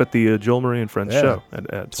to show up at the Joel Murray and Friends show.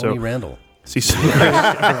 Tony Randall. They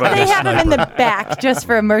have him in the back just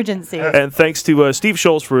for emergency. And thanks to Steve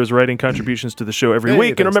Schultz for his writing contributions to the show every Hey, week.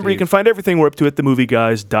 And thanks, remember, you Steve. can find everything we're up to at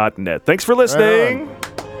themovieguys.net. Thanks for listening.